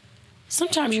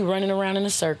 Sometimes you're running around in a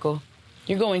circle.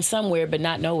 You're going somewhere, but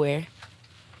not nowhere.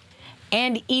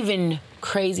 And even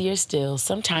crazier still,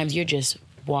 sometimes you're just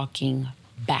walking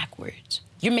backwards.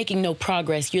 You're making no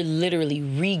progress. You're literally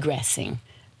regressing,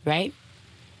 right?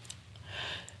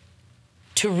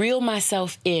 To reel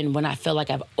myself in when I feel like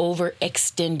I've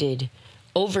overextended,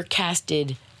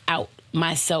 overcasted out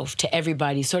myself to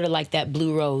everybody, sort of like that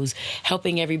blue rose,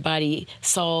 helping everybody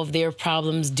solve their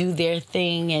problems, do their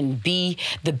thing, and be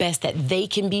the best that they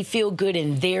can be, feel good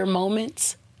in their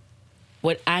moments.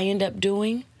 What I end up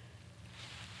doing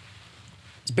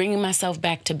is bringing myself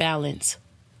back to balance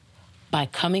by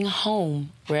coming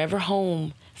home, wherever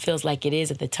home feels like it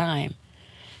is at the time,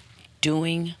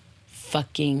 doing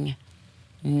fucking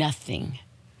nothing.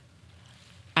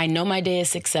 I know my day is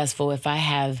successful if I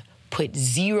have put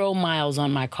 0 miles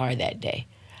on my car that day.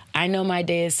 I know my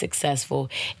day is successful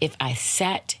if I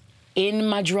sat in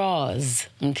my drawers,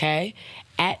 okay,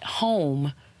 at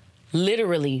home,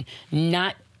 literally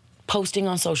not posting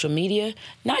on social media,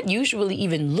 not usually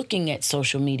even looking at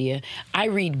social media. I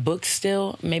read books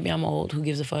still. Maybe I'm old, who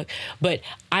gives a fuck? But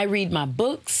I read my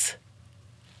books.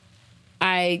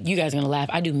 You guys are gonna laugh.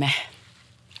 I do math.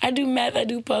 I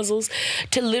do puzzles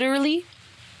to literally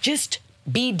just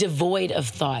be devoid of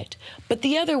thought. But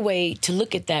the other way to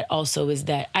look at that also is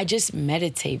that I just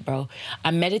meditate, bro.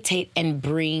 I meditate and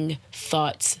bring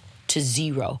thoughts to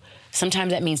zero.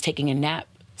 Sometimes that means taking a nap.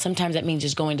 Sometimes that means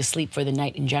just going to sleep for the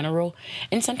night in general.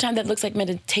 And sometimes that looks like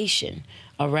meditation,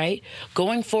 all right?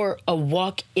 Going for a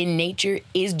walk in nature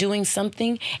is doing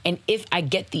something. And if I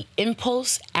get the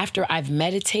impulse after I've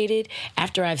meditated,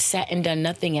 after I've sat and done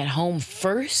nothing at home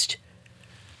first,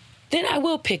 then I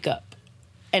will pick up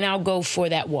and I'll go for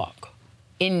that walk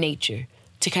in nature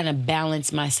to kind of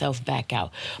balance myself back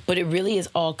out. But it really is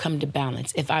all come to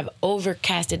balance. If I've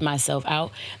overcasted myself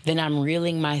out, then I'm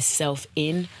reeling myself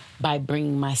in by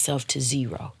bringing myself to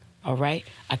zero, all right?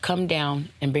 I come down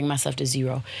and bring myself to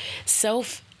zero.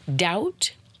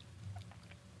 Self-doubt,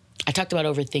 I talked about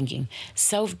overthinking.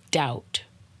 Self-doubt,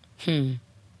 when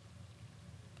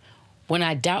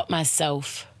I doubt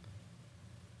myself,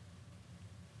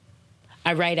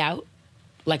 I write out,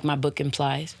 like my book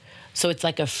implies. So it's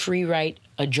like a free write,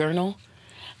 a journal,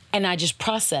 and I just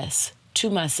process to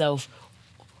myself,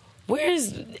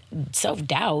 where's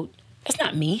self-doubt? That's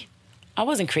not me. I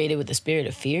wasn't created with the spirit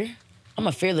of fear. I'm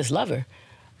a fearless lover.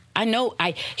 I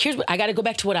got to go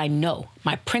back to what I know,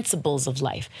 my principles of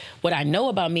life. What I know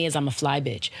about me is I'm a fly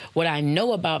bitch. What I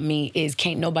know about me is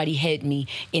can't nobody hit me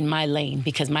in my lane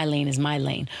because my lane is my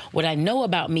lane. What I know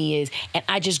about me is, and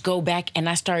I just go back and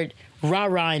I start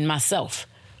rah-rahing myself.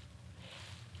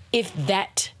 If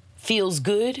that feels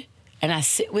good and I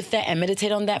sit with that and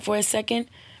meditate on that for a second,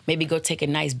 maybe go take a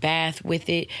nice bath with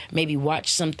it, maybe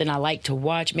watch something I like to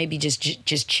watch, maybe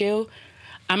just chill,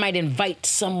 I might invite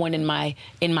someone in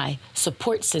my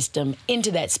support system into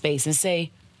that space and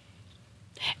say,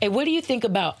 hey, what do you think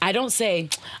about, I don't say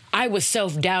I was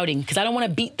self-doubting because I don't want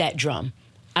to beat that drum.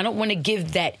 I don't want to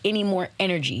give that any more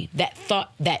energy, that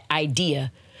thought, that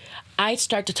idea. I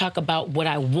start to talk about what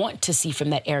I want to see from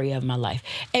that area of my life.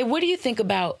 Hey, what do you think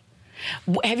about,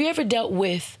 have you ever dealt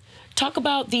with, talk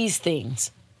about these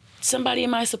things. Somebody in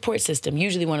my support system,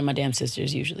 usually one of my damn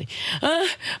sisters,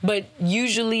 but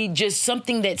usually just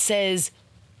something that says,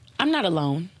 I'm not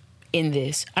alone in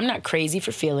this. I'm not crazy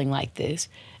for feeling like this.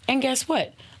 And guess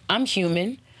what? I'm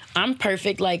human. I'm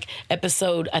perfect. Like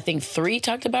episode, I think 3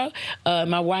 talked about, my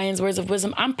YN's words of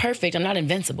wisdom. I'm perfect. I'm not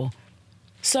invincible.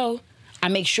 So I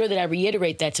make sure that I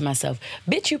reiterate that to myself.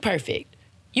 Bitch, you perfect.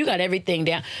 You got everything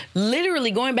down.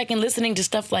 Literally going back and listening to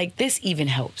stuff like this even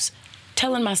helps.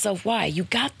 Telling myself why. You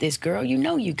got this, girl. You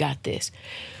know you got this.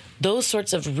 Those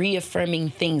sorts of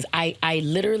reaffirming things. I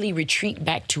literally retreat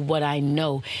back to what I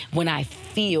know when I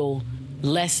feel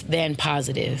less than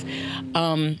positive.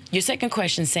 Your second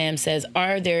question, Sam, says,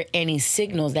 are there any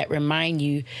signals that remind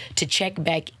you to check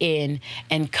back in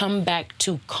and come back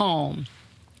to calm?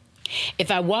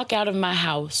 If I walk out of my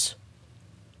house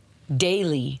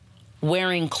daily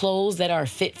wearing clothes that are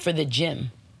fit for the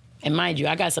gym, and mind you,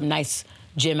 I got some nice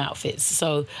gym outfits,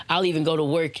 so I'll even go to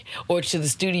work or to the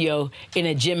studio in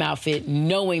a gym outfit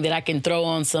knowing that I can throw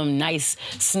on some nice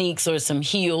sneaks or some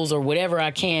heels or whatever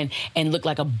I can and look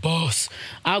like a boss.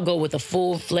 I'll go with a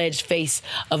full-fledged face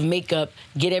of makeup,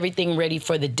 get everything ready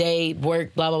for the day,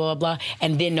 work, blah, blah, blah, blah,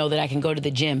 and then know that I can go to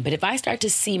the gym. But if I start to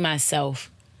see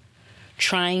myself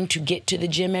trying to get to the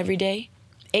gym every day,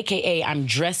 AKA I'm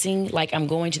dressing like I'm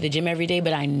going to the gym every day,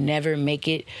 but I never make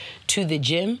it to the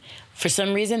gym, for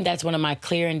some reason, that's one of my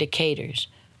clear indicators.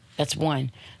 That's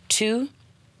 1. 2,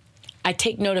 I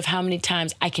take note of how many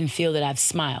times I can feel that I've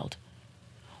smiled.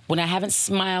 When I haven't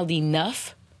smiled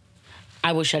enough,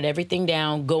 I will shut everything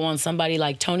down, go on somebody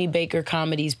like Tony Baker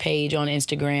Comedy's page on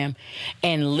Instagram,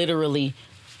 and literally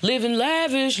living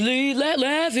lavishly,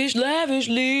 lavishly.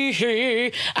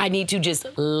 I need to just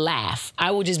laugh. I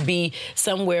will just be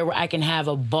somewhere where I can have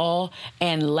a ball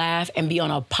and laugh and be on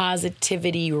a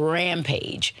positivity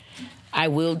rampage. I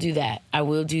will do that.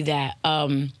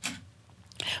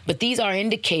 But these are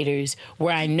indicators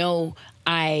where I know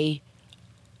I'm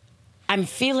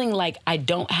feeling like I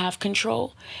don't have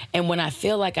control. And when I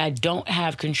feel like I don't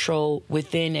have control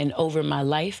within and over my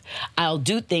life, I'll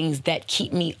do things that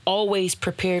keep me always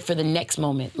prepared for the next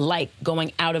moment, like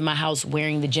going out of my house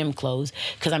wearing the gym clothes,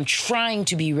 because I'm trying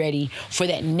to be ready for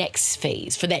that next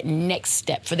phase, for that next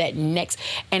step,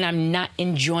 and I'm not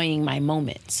enjoying my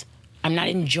moments. I'm not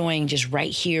enjoying just right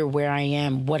here where I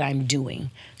am, what I'm doing,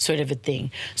 sort of a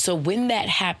thing. So when that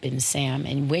happens, Sam,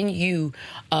 and when you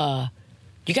got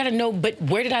to know, but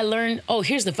where did I learn? Oh,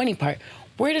 here's the funny part.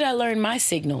 Where did I learn my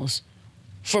signals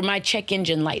for my check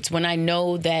engine lights when I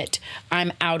know that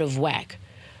I'm out of whack?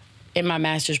 In my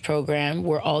master's program,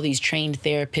 where all these trained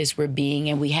therapists were being,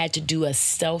 and we had to do a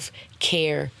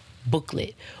self-care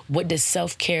booklet. What does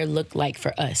self-care look like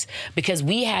for us? Because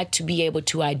we had to be able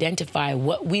to identify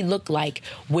what we look like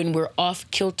when we're off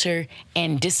kilter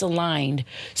and disaligned,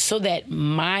 so that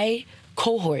my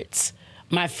cohorts,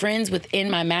 my friends within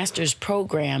my master's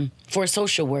program for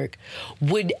social work,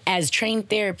 would, as trained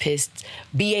therapists,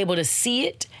 be able to see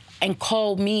it and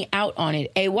call me out on it.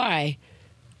 AY,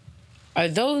 are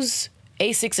those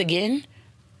Asics again?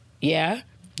 Yeah.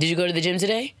 Did you go to the gym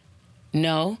today?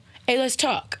 No. Hey, let's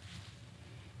talk.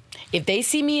 If they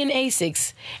see me in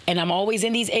Asics and I'm always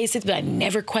in these Asics, but I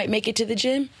never quite make it to the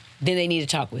gym, then they need to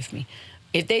talk with me.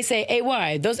 If they say,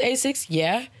 AY, those Asics?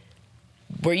 Yeah.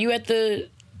 Were you at the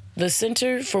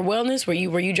Center for Wellness? Were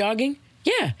you jogging?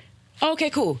 Yeah. Oh, okay,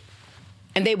 cool.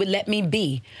 And they would let me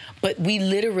be. But we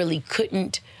literally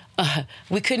couldn't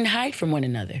hide from one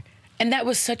another. And that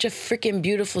was such a freaking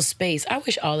beautiful space. I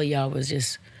wish all of y'all was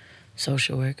just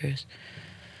social workers,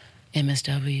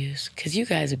 MSWs, because you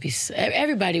guys would be,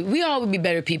 everybody, we all would be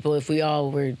better people if we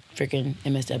all were freaking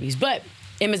MSWs. But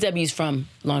MSWs from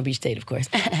Long Beach State, of course.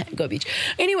 Go Beach.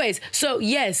 Anyways, so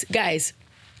yes, guys,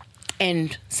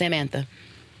 and Samantha,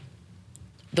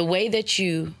 the way that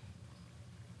you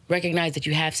recognize that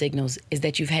you have signals is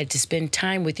that you've had to spend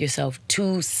time with yourself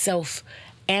to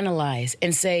self-analyze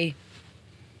and say,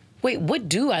 wait, what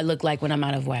do I look like when I'm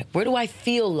out of whack? Where do I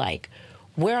feel like?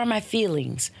 Where are my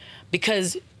feelings?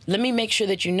 Because let me make sure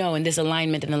that you know, in this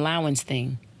alignment and allowance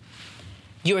thing,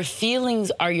 your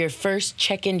feelings are your first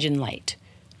check engine light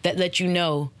that let you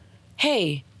know,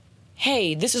 hey,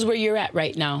 this is where you're at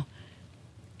right now.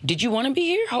 Did you want to be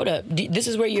here? Hold up. This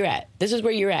is where you're at. This is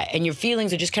where you're at. And your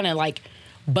feelings are just kind of like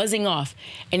buzzing off.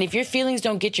 And if your feelings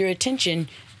don't get your attention,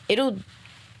 it'll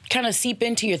kind of seep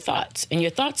into your thoughts. And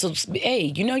your thoughts will, hey,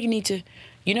 you need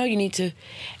to.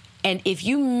 And if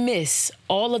you miss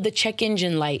all of the check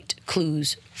engine light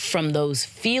clues from those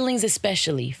feelings,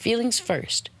 especially, feelings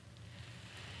first,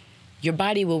 your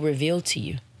body will reveal to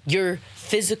you. Your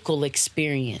physical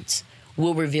experience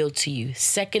will reveal to you.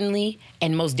 Secondly,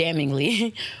 and most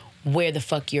damningly, where the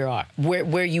fuck you are,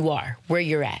 where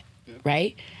you're at,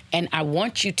 right? And I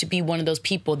want you to be one of those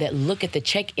people that look at the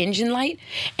check engine light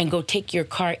and go take your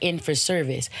car in for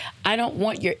service. I don't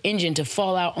want your engine to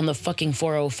fall out on the fucking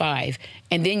 405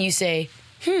 and then you say,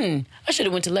 I should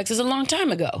have went to Lexus a long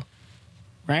time ago,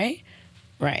 right?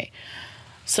 Right.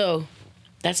 So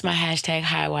that's my hashtag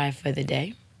high wife for the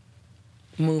day.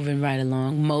 Moving right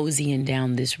along, moseying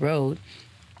down this road.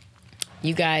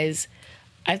 You guys,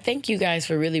 I thank you guys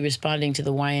for really responding to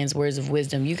the YN's words of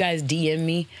wisdom. You guys DM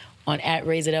me on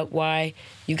 @RaiseItUpY.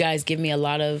 You guys give me a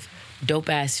lot of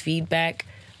dope-ass feedback.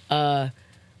 I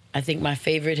think my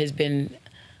favorite has been,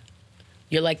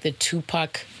 you're like the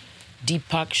Tupac,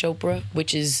 Deepak Chopra,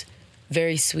 which is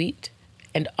very sweet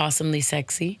and awesomely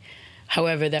sexy.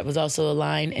 However, that was also a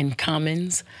line in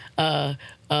Commons,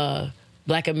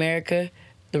 Black America,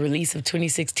 the release of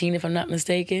 2016, if I'm not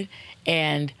mistaken.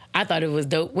 And I thought it was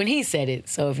dope when he said it.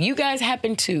 So if you guys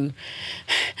happen to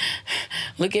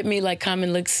look at me like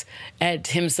Common looks at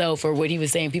himself or what he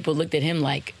was saying, people looked at him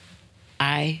like,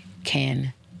 I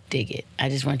can dig it. I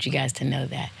just want you guys to know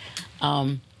that.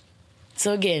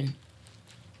 So again,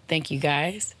 thank you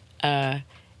guys. And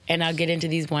I'll get into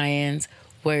these YN's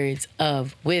words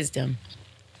of wisdom.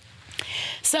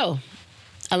 So,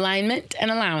 alignment and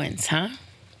allowance, huh?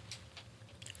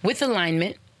 With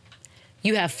alignment,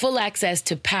 you have full access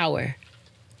to power,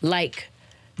 like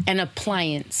an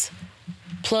appliance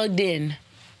plugged in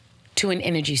to an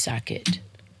energy socket.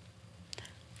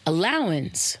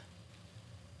 Allowance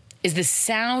is the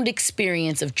sound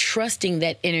experience of trusting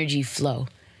that energy flow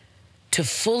to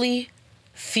fully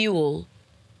fuel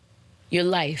your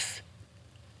life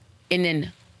in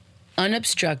an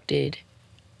unobstructed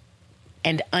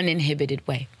and uninhibited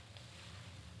way.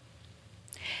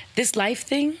 This life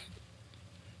thing,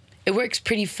 it works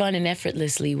pretty fun and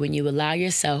effortlessly when you allow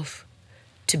yourself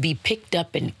to be picked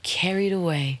up and carried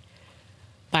away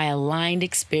by aligned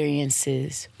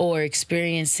experiences or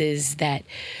experiences that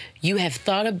you have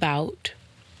thought about,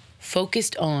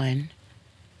 focused on,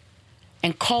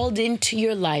 and called into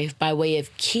your life by way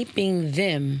of keeping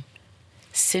them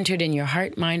centered in your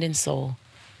heart, mind, and soul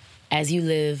as you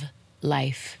live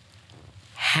life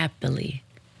happily.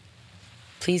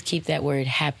 Please keep that word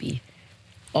happy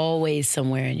always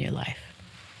somewhere in your life.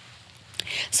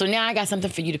 So now I got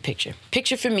something for you to picture.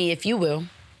 Picture for me, if you will,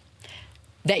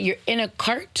 that you're in a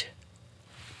cart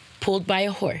pulled by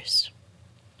a horse,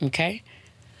 okay?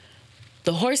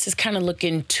 The horse is kind of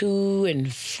looking to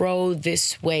and fro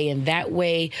this way and that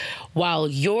way, while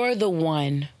you're the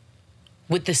one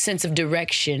with the sense of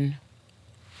direction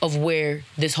of where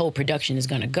this whole production is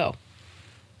going to go.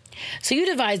 So you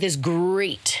devise this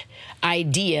great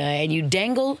idea and you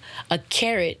dangle a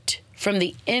carrot from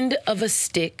the end of a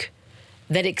stick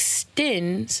that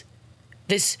extends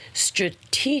this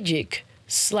strategic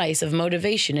slice of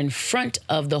motivation in front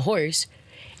of the horse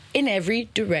in every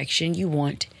direction you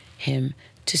want him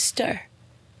to stir.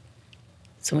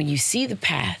 So when you see the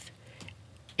path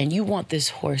and you want this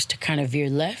horse to kind of veer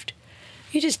left,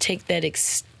 you just take that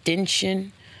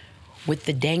extension with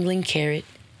the dangling carrot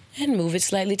and move it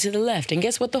slightly to the left. And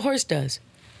guess what the horse does?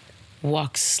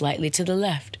 Walks slightly to the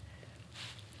left.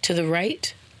 To the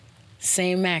right,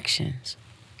 same actions.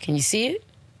 Can you see it?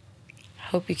 I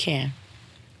hope you can.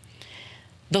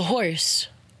 The horse,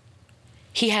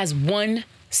 he has one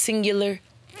singular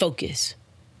focus.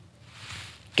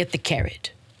 Get the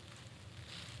carrot.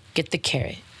 Get the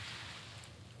carrot.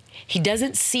 He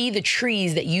doesn't see the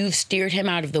trees that you've steered him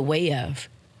out of the way of.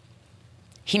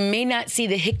 He may not see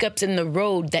the hiccups in the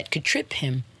road that could trip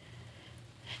him.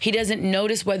 He doesn't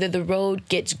notice whether the road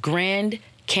gets Grand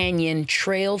Canyon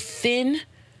trail thin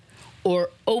or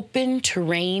open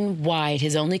terrain wide.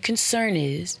 His only concern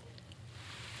is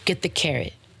get the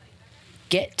carrot.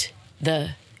 Get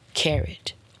the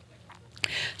carrot.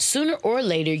 Sooner or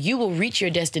later, you will reach your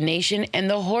destination and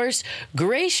the horse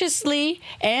graciously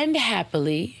and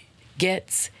happily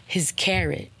gets his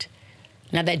carrot.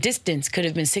 Now, that distance could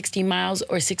have been 60 miles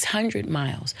or 600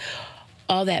 miles.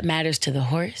 All that matters to the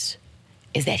horse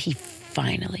is that he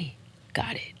finally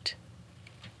got it.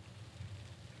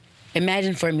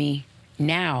 Imagine for me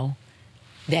now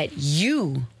that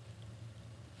you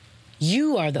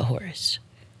are the horse.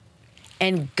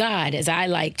 And God, as I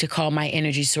like to call my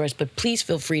energy source, but please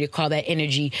feel free to call that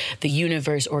energy the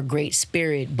universe or Great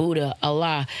Spirit, Buddha,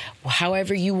 Allah,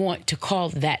 however you want to call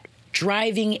that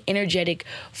driving energetic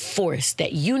force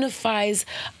that unifies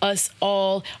us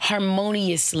all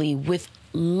harmoniously with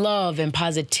love and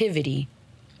positivity.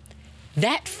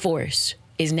 That force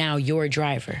is now your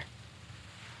driver.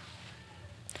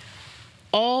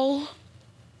 All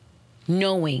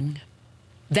knowing,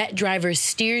 that driver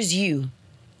steers you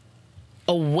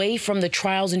away from the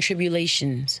trials and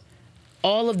tribulations,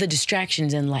 all of the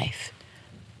distractions in life.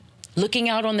 Looking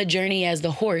out on the journey as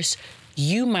the horse,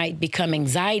 you might become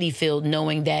anxiety-filled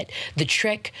knowing that the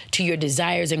trek to your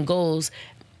desires and goals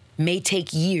may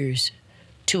take years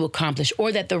to accomplish,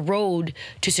 or that the road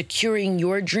to securing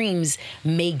your dreams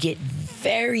may get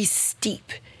very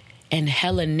steep and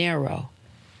hella narrow.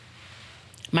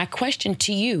 My question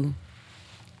to you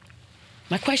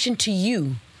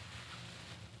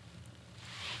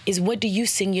is, what do you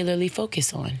singularly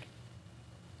focus on?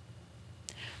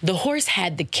 The horse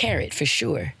had the carrot for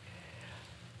sure,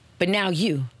 but now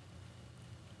you.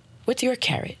 What's your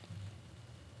carrot?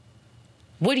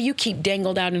 What do you keep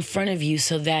dangled out in front of you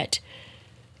so that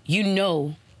you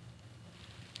know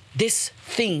this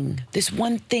thing, this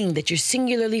one thing that you're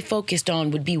singularly focused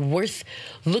on would be worth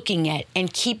looking at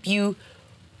and keep you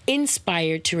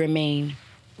inspired to remain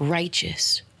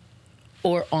righteous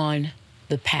or on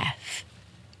the path?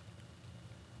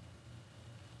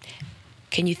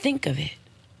 Can you think of it?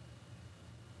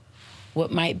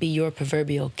 What might be your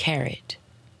proverbial carrot?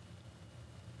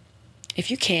 If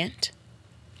you can't,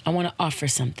 I want to offer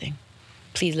something.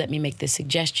 Please let me make this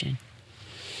suggestion.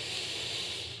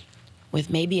 With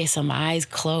maybe some eyes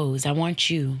closed, I want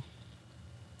you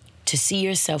to see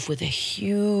yourself with a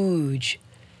huge,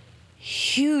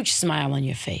 huge smile on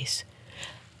your face.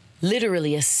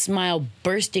 Literally a smile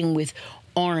bursting with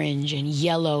orange and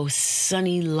yellow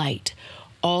sunny light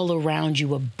all around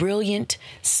you. A brilliant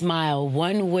smile,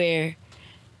 one where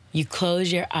you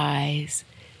close your eyes,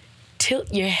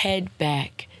 tilt your head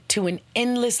back to an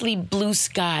endlessly blue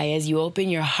sky as you open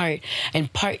your heart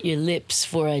and part your lips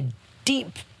for a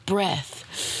deep breath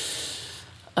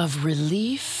of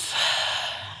relief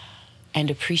and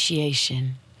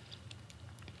appreciation.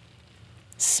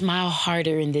 Smile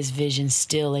harder in this vision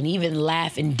still, and even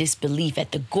laugh in disbelief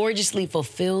at the gorgeously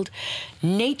fulfilled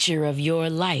nature of your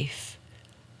life.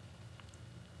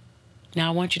 Now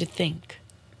I want you to think,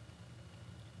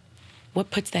 what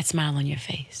puts that smile on your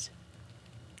face?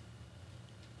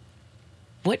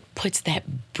 What puts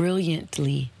that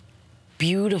brilliantly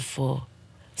beautiful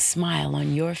smile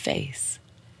on your face?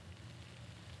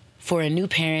 For a new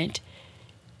parent,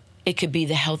 it could be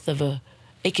the birth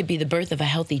of a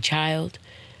healthy child.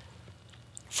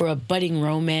 For a budding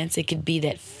romance, it could be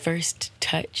that first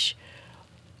touch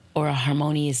or a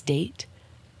harmonious date.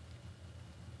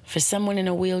 For someone in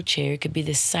a wheelchair, it could be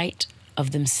the sight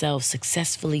of themselves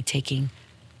successfully taking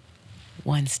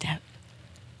 1 step,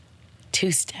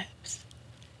 2 steps,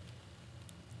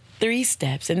 3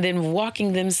 steps, and then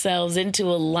walking themselves into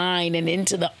a line and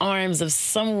into the arms of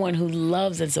someone who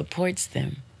loves and supports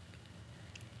them.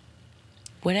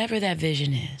 Whatever that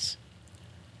vision is,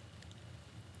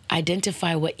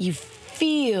 identify what you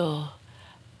feel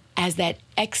as that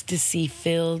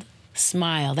ecstasy-filled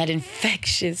smile, that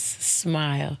infectious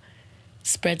smile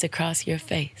spreads across your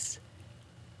face.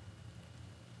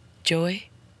 Joy,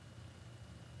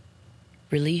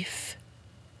 relief,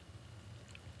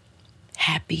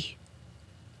 happy,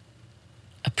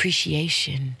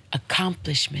 appreciation,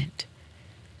 accomplishment,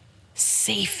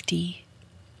 safety,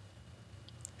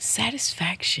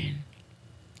 satisfaction,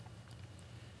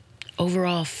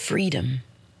 overall freedom,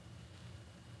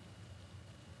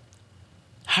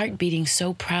 heart beating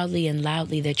so proudly and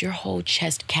loudly that your whole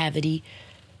chest cavity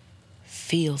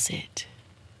feels it.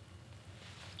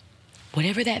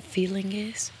 Whatever that feeling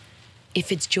is,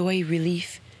 if it's joy,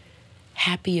 relief,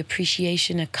 happy,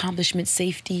 appreciation, accomplishment,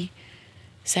 safety,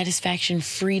 satisfaction,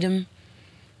 freedom,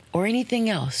 or anything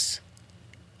else,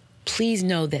 please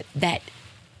know that that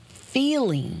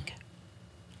feeling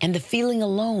and the feeling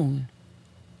alone,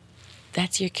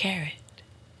 that's your carrot.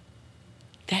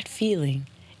 That feeling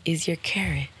is your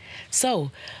carrot.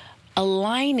 So,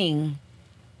 aligning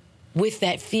with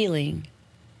that feeling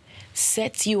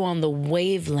sets you on the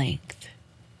wavelength,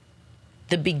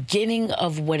 the beginning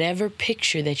of whatever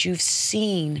picture that you've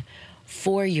seen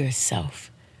for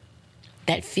yourself.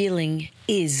 That feeling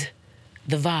is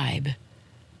the vibe.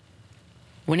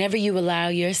 Whenever you allow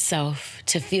yourself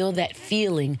to feel that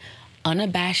feeling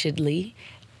unabashedly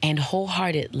and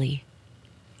wholeheartedly,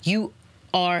 you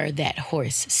are that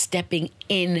horse stepping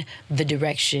in the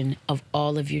direction of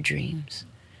all of your dreams.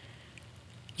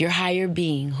 Your higher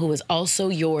being, who is also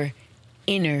your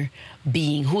inner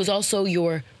being, who is also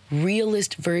your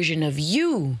realest version of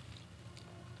you,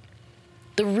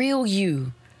 the real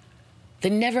you, the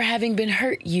never having been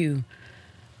hurt you,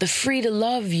 the free to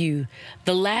love you,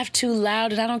 the laugh too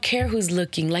loud and I don't care who's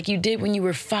looking like you did when you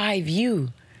were 5 you.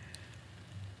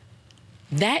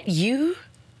 That you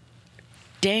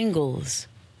dangles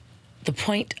the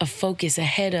point of focus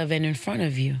ahead of and in front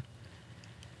of you.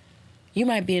 You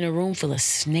might be in a room full of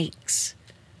snakes,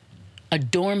 a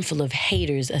dorm full of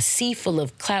haters, a sea full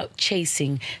of clout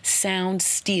chasing, sound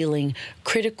stealing,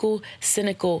 critical,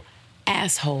 cynical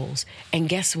assholes. And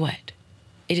guess what?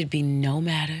 It'd be no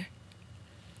matter.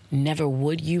 Never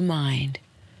would you mind,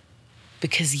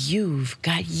 because you've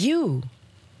got you.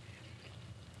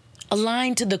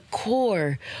 Aligned to the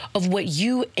core of what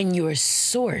you and your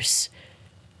source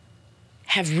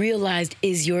have realized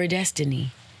is your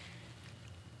destiny.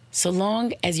 So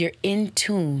long as you're in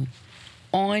tune,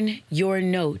 on your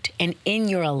note, and in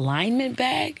your alignment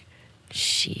bag,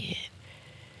 shit.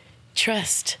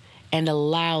 Trust and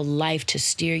allow life to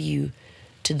steer you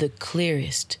to the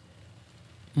clearest,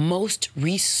 most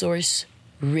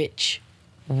resource-rich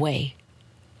way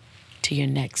to your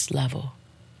next level.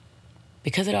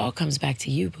 Because it all comes back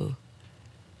to you, boo.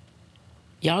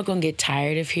 Y'all gonna get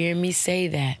tired of hearing me say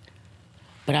that,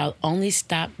 but I'll only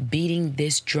stop beating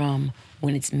this drum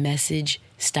when its message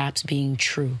stops being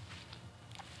true.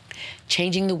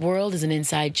 Changing the world is an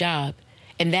inside job,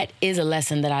 and that is a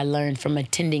lesson that I learned from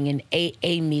attending an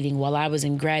AA meeting while I was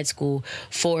in grad school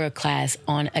for a class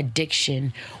on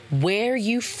addiction. Where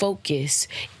you focus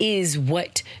is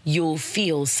what you'll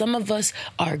feel. Some of us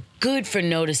are good for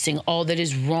noticing all that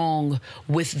is wrong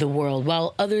with the world,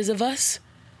 while others of us,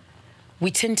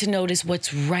 we tend to notice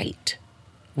what's right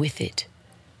with it.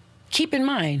 Keep in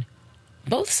mind,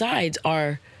 both sides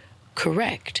are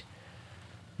correct,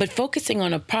 but focusing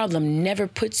on a problem never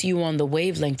puts you on the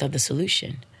wavelength of the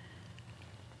solution.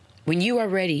 When you are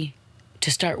ready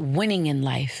to start winning in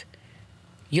life,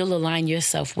 you'll align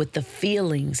yourself with the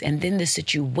feelings and then the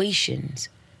situations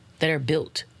that are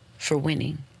built for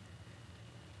winning.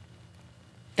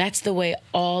 That's the way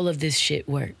all of this shit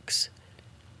works.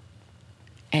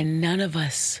 And none of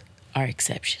us are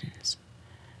exceptions.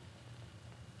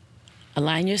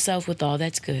 Align yourself with all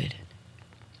that's good.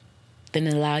 Then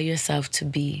allow yourself to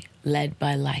be led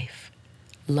by life,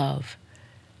 love,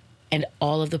 and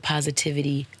all of the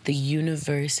positivity the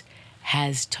universe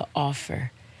has to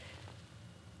offer,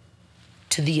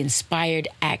 to the inspired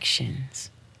actions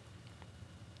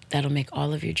that'll make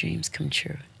all of your dreams come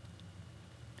true.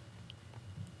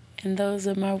 And those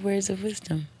are my words of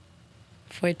wisdom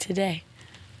for today.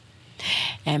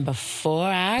 And before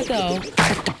I go,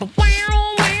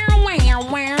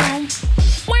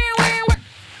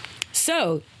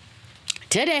 so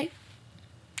today,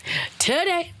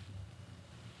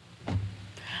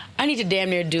 I need to damn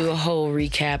near do a whole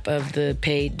recap of the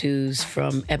paid dues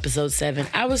from episode 7.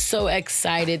 I was so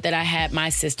excited that I had my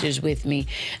sisters with me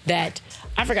that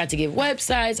I forgot to give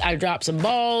websites. I dropped some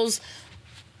balls.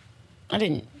 I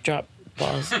didn't drop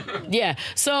balls. Yeah.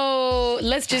 So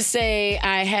let's just say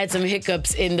I had some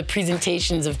hiccups in the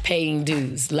presentations of paying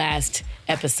dues last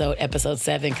episode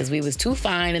 7, because we was too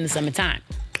fine in the summertime.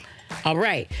 All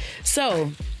right.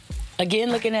 So again,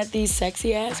 looking at these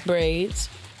sexy ass braids,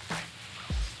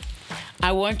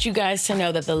 I want you guys to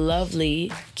know that the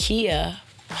lovely Kia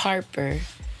Harper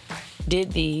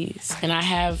did these. And I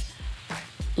have,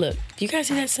 look, do you guys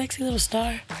see that sexy little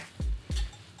star?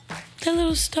 That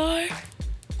little star?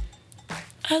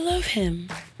 I love him.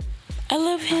 I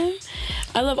love him.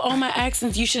 I love all my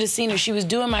accents. You should have seen her. She was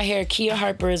doing my hair. Kia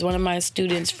Harper is one of my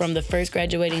students from the first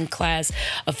graduating class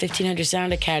of 1500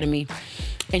 Sound Academy.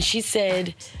 And she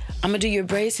said, I'm going to do your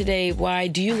braids today. Why?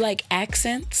 Do you like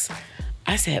accents?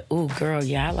 I said, ooh, girl,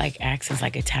 yeah, I like accents,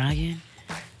 like Italian,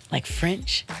 like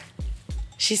French.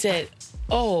 She said,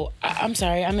 oh, I'm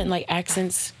sorry. I meant like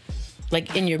accents,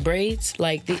 like in your braids.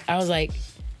 I was like,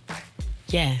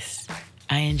 yes,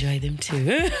 I enjoy them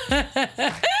too.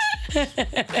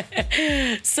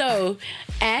 So,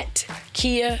 at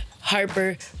Kia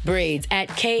Harper Braids, at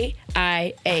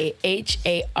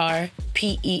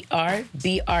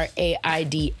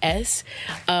KIAHARPERBRAIDS,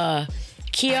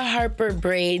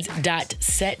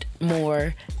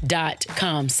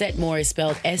 KiaHarperBraids.setmore.com. Setmore is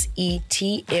spelled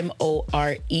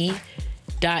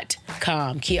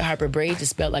SETMORE.com. Kia Harper Braids is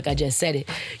spelled like I just said it.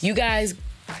 You guys,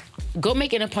 go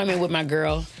make an appointment with my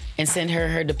girl and send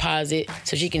her deposit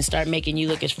so she can start making you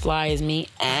look as fly as me.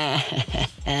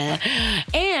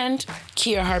 And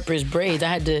Kia Harper's braids, I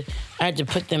had to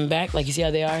put them back. Like, you see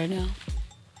how they are now?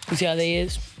 You see how they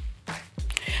is?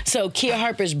 So Kia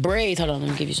Harper's braids, hold on,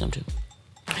 let me give you some too.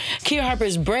 Kia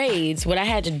Harper's braids, what I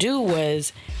had to do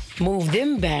was move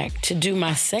them back to do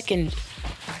my second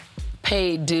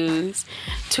paid dues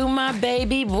to my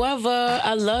baby Wava.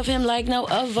 I love him like no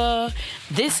other.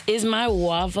 This is my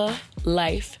Wava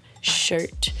Life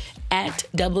shirt at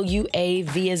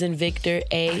WAV as in Victor,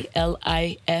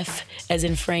 ALIF as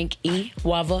in Frank E,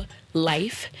 Wava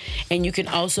Life. And you can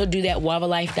also do that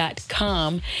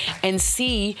wavalife.com and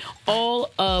see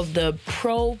all of the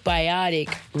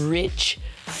probiotic rich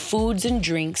foods and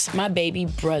drinks my baby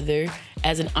brother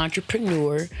as an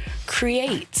entrepreneur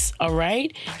creates, all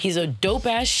right? He's a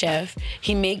dope-ass chef.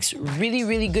 He makes really,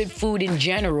 really good food in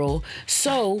general.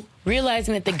 So,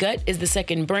 realizing that the gut is the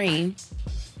second brain,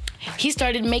 he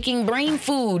started making brain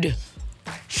food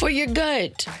for your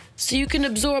gut so you can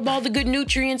absorb all the good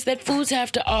nutrients that foods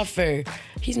have to offer.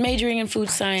 He's majoring in food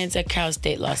science at Cal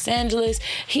State Los Angeles.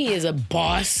 He is a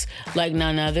boss like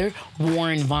none other,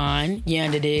 Warren Vaughn,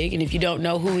 yonder dig. And if you don't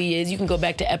know who he is, you can go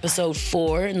back to episode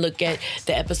 4 and look at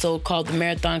the episode called The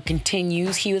Marathon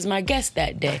Continues. He was my guest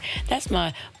that day. That's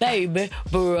my baby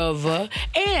brother.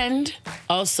 And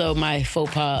also my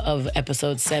faux pas of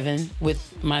episode 7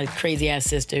 with my crazy ass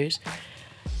sisters.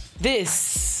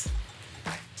 This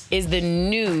is the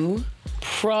new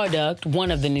product, one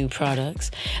of the new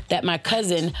products that my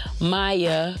cousin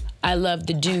Maya, I Love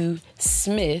the Do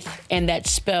Smith, and that's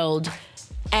spelled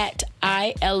at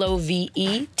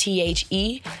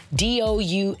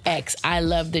ILOVETHEDOUX. I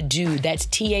Love the Do. That's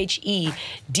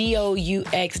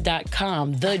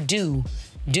THEDOUX.com. The Do.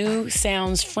 Do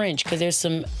sounds French because there's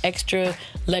some extra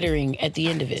lettering at the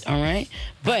end of it, all right?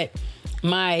 But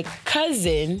my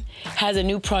cousin has a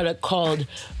new product called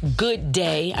Good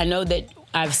Day. I know that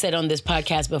I've said on this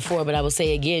podcast before, but I will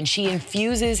say again, she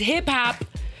infuses hip hop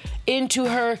into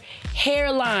her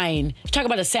hairline. Talk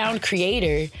about a sound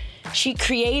creator. She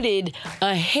created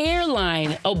a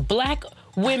hairline, a black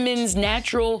women's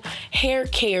natural hair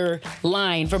care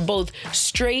line for both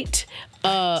straight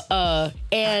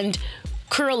and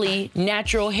curly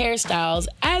natural hairstyles,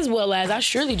 as well as I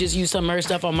surely just use some of her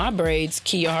stuff on my braids,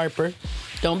 Kia Harper.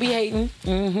 Don't be hating.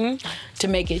 To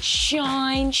make it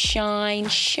shine, shine,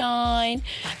 shine,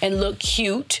 and look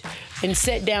cute and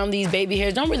set down these baby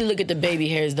hairs. Don't really look at the baby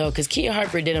hairs, though, because Kia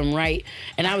Harper did them right.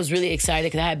 And I was really excited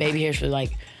because I had baby hairs for,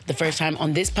 like, the first time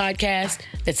on this podcast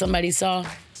that somebody saw.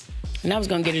 And I was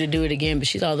going to get her to do it again, but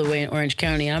she's all the way in Orange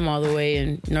County. I'm all the way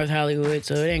in North Hollywood,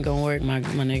 so it ain't going to work, my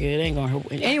nigga. It ain't going to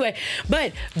work. Anyway,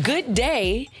 but Good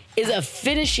Day is a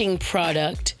finishing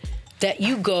product that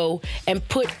you go and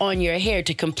put on your hair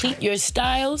to complete your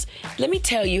styles. Let me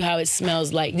tell you how it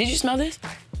smells like. Did you smell this?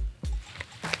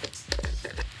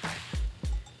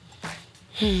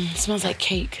 It smells like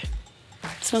cake.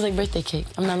 It smells like birthday cake.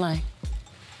 I'm not lying.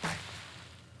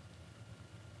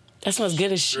 That smells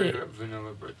good as shit. Straight up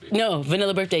vanilla birthday. No,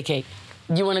 vanilla birthday cake.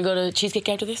 You want to go to Cheesecake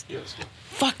after this? Yes.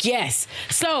 Fuck yes.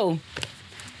 So,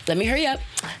 let me hurry up.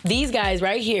 These guys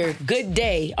right here, good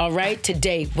day, all right?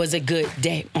 Today was a good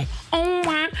day.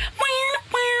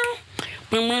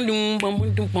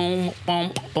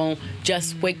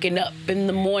 Just waking up in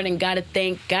the morning, gotta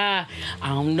thank God. I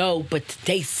don't know, but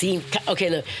today seemed... Okay,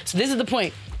 look. So this is the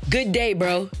point. Good day,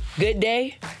 bro. Good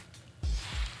day.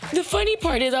 The funny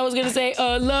part is I was going to say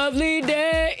a lovely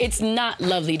day. It's not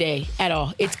lovely day at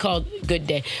all. It's called good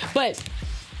day. But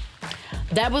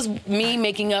that was me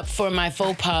making up for my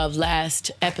faux pas of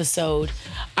last episode.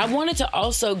 I wanted to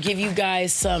also give you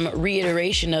guys some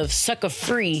reiteration of Sucker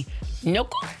Free.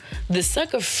 Nope. The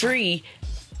Sucker Free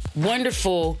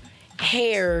wonderful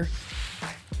hair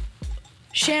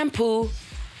shampoo.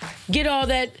 Get all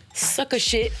that sucker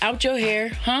shit out your hair,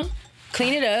 huh?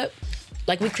 Clean it up.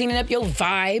 Like we cleaning up your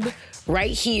vibe right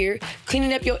here,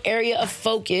 cleaning up your area of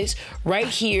focus right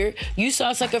here. You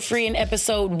saw Sucker Free in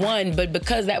episode 1, but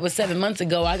because that was 7 months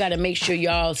ago, I gotta make sure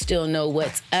y'all still know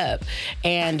what's up.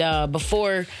 And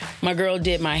before my girl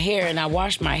did my hair and I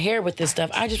washed my hair with this stuff,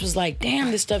 I just was like,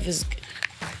 damn, this stuff is...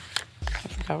 I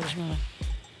forgot what it smelled like.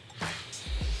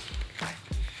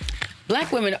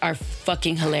 Black women are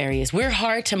fucking hilarious. We're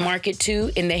hard to market to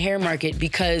in the hair market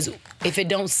because if it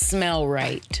don't smell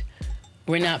right,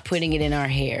 we're not putting it in our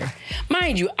hair.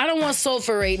 Mind you, I don't want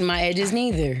sulfurate in my edges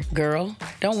neither, girl.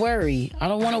 Don't worry. I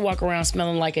don't want to walk around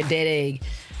smelling like a dead egg,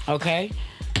 okay?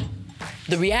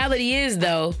 The reality is,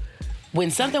 though,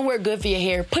 when something works good for your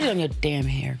hair, put it on your damn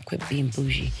hair. Quit being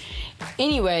bougie.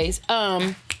 Anyways,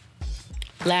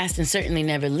 last and certainly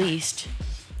never least,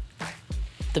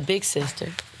 the big sister,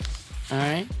 all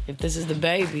right? If this is the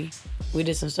baby, we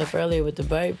did some stuff earlier with the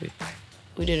baby.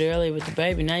 We did it earlier with the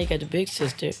baby. Now you got the big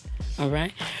sister. All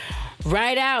right?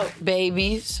 Right Out,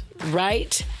 babies.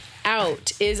 Right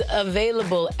Out is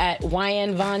available at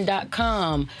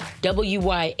ynvaughn.com.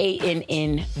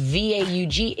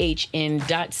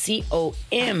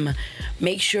 WYANNVAUGHN.com.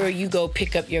 Make sure you go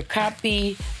pick up your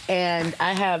copy. And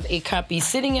I have a copy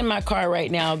sitting in my car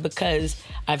right now because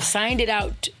I've signed it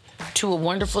out to a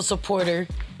wonderful supporter.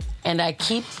 And I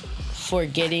keep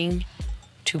forgetting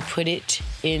to put it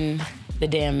in the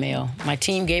damn mail. My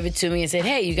team gave it to me and said,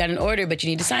 hey, you got an order, but you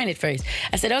need to sign it first.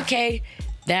 I said, okay.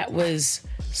 That was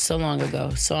so long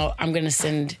ago. So I'm going to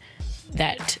send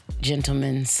that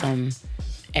gentleman some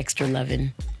extra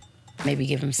loving. Maybe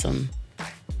give him some...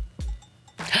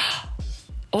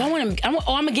 I'm going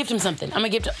to gift him something. I'm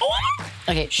going to gift him...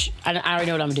 Okay, I already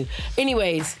know what I'm going to do.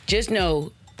 Anyways, just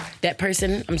know that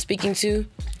person I'm speaking to,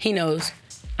 he knows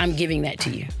I'm giving that to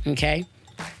you, okay?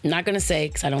 I'm not going to say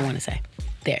because I don't want to say.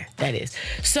 There, that is.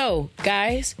 So,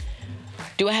 guys,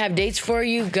 do I have dates for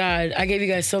you? God, I gave you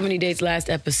guys so many dates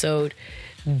last episode.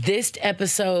 This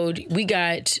episode, we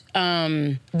got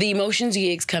the Emotions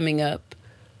gigs coming up.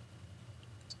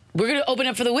 We're going to open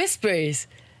up for the Whispers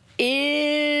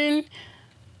in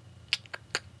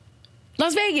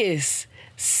Las Vegas,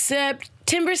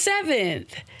 September 7th.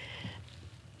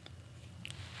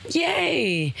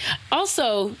 Yay.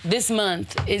 Also, this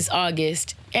month is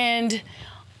August, and...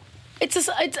 It's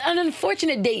an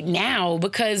unfortunate date now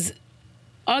because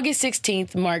August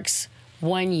 16th marks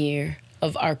 1 year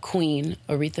of our queen,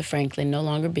 Aretha Franklin, no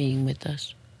longer being with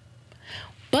us.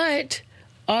 But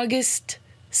August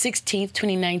 16th,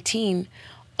 2019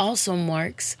 also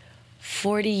marks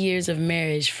 40 years of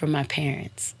marriage for my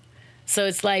parents. So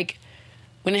it's like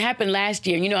when it happened last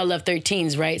year, you know I love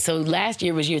 13s, right? So last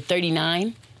year was year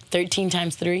 39, 13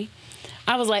 times 3.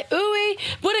 I was like, ooh,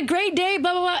 what a great day,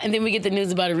 blah, blah, blah. And then we get the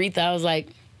news about Aretha. I was like,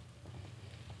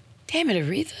 damn it,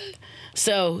 Aretha.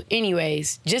 So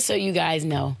anyways, just so you guys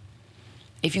know,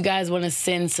 if you guys want to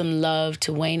send some love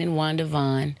to Wayne and Wanda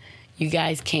Vaughn, you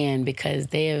guys can because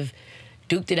they have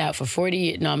duked it out for 40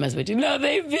 years. No, I'm messing with you. No,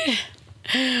 they've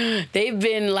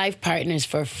been life partners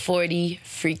for 40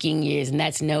 freaking years, and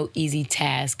that's no easy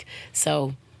task.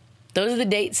 So those are the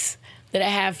dates that I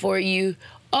have for you.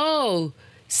 Oh,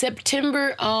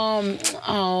 September,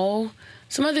 some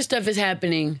other stuff is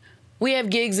happening. We have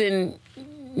gigs in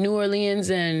New Orleans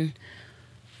and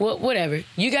whatever.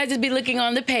 You guys just be looking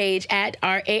on the page at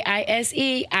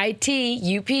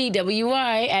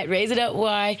RAISEITUPWY at Raise It Up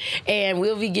Y, and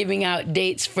we'll be giving out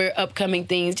dates for upcoming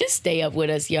things. Just stay up with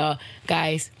us, y'all.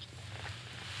 Guys,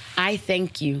 I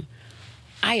thank you.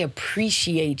 I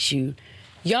appreciate you.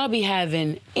 Y'all be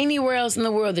having anywhere else in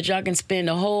the world that y'all can spend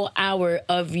a whole hour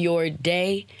of your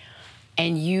day,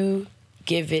 and you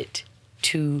give it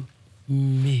to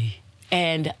me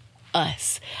and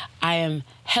us. I am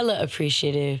hella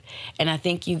appreciative, and I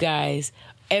thank you guys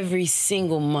every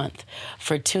single month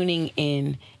for tuning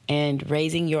in and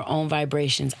raising your own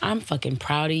vibrations. I'm fucking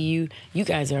proud of you. You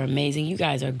guys are amazing. You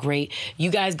guys are great.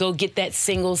 You guys go get that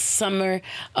single summer,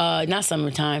 not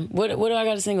summertime. What do I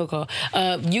got a single called?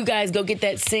 You guys go get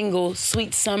that single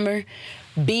Sweet Summer.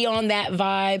 Be on that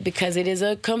vibe because it is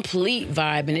a complete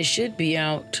vibe and it should be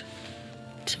out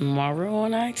tomorrow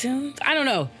on iTunes. I don't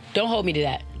know. Don't hold me to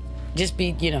that. Just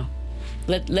be,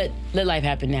 let life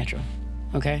happen natural.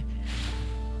 Okay?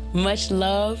 Much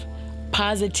love,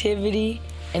 positivity,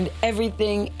 and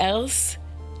everything else.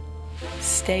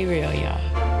 Stay real, y'all.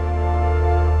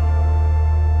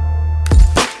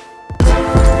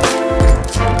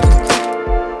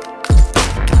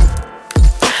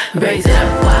 Raise it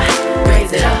up, why?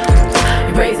 Raise it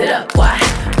up. Raise it up, why?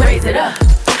 Raise it up.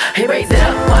 Hey, raise it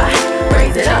up, why?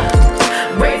 Raise it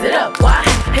up. Raise it up, why?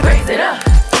 Hey, raise it up.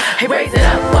 Hey, raise it up.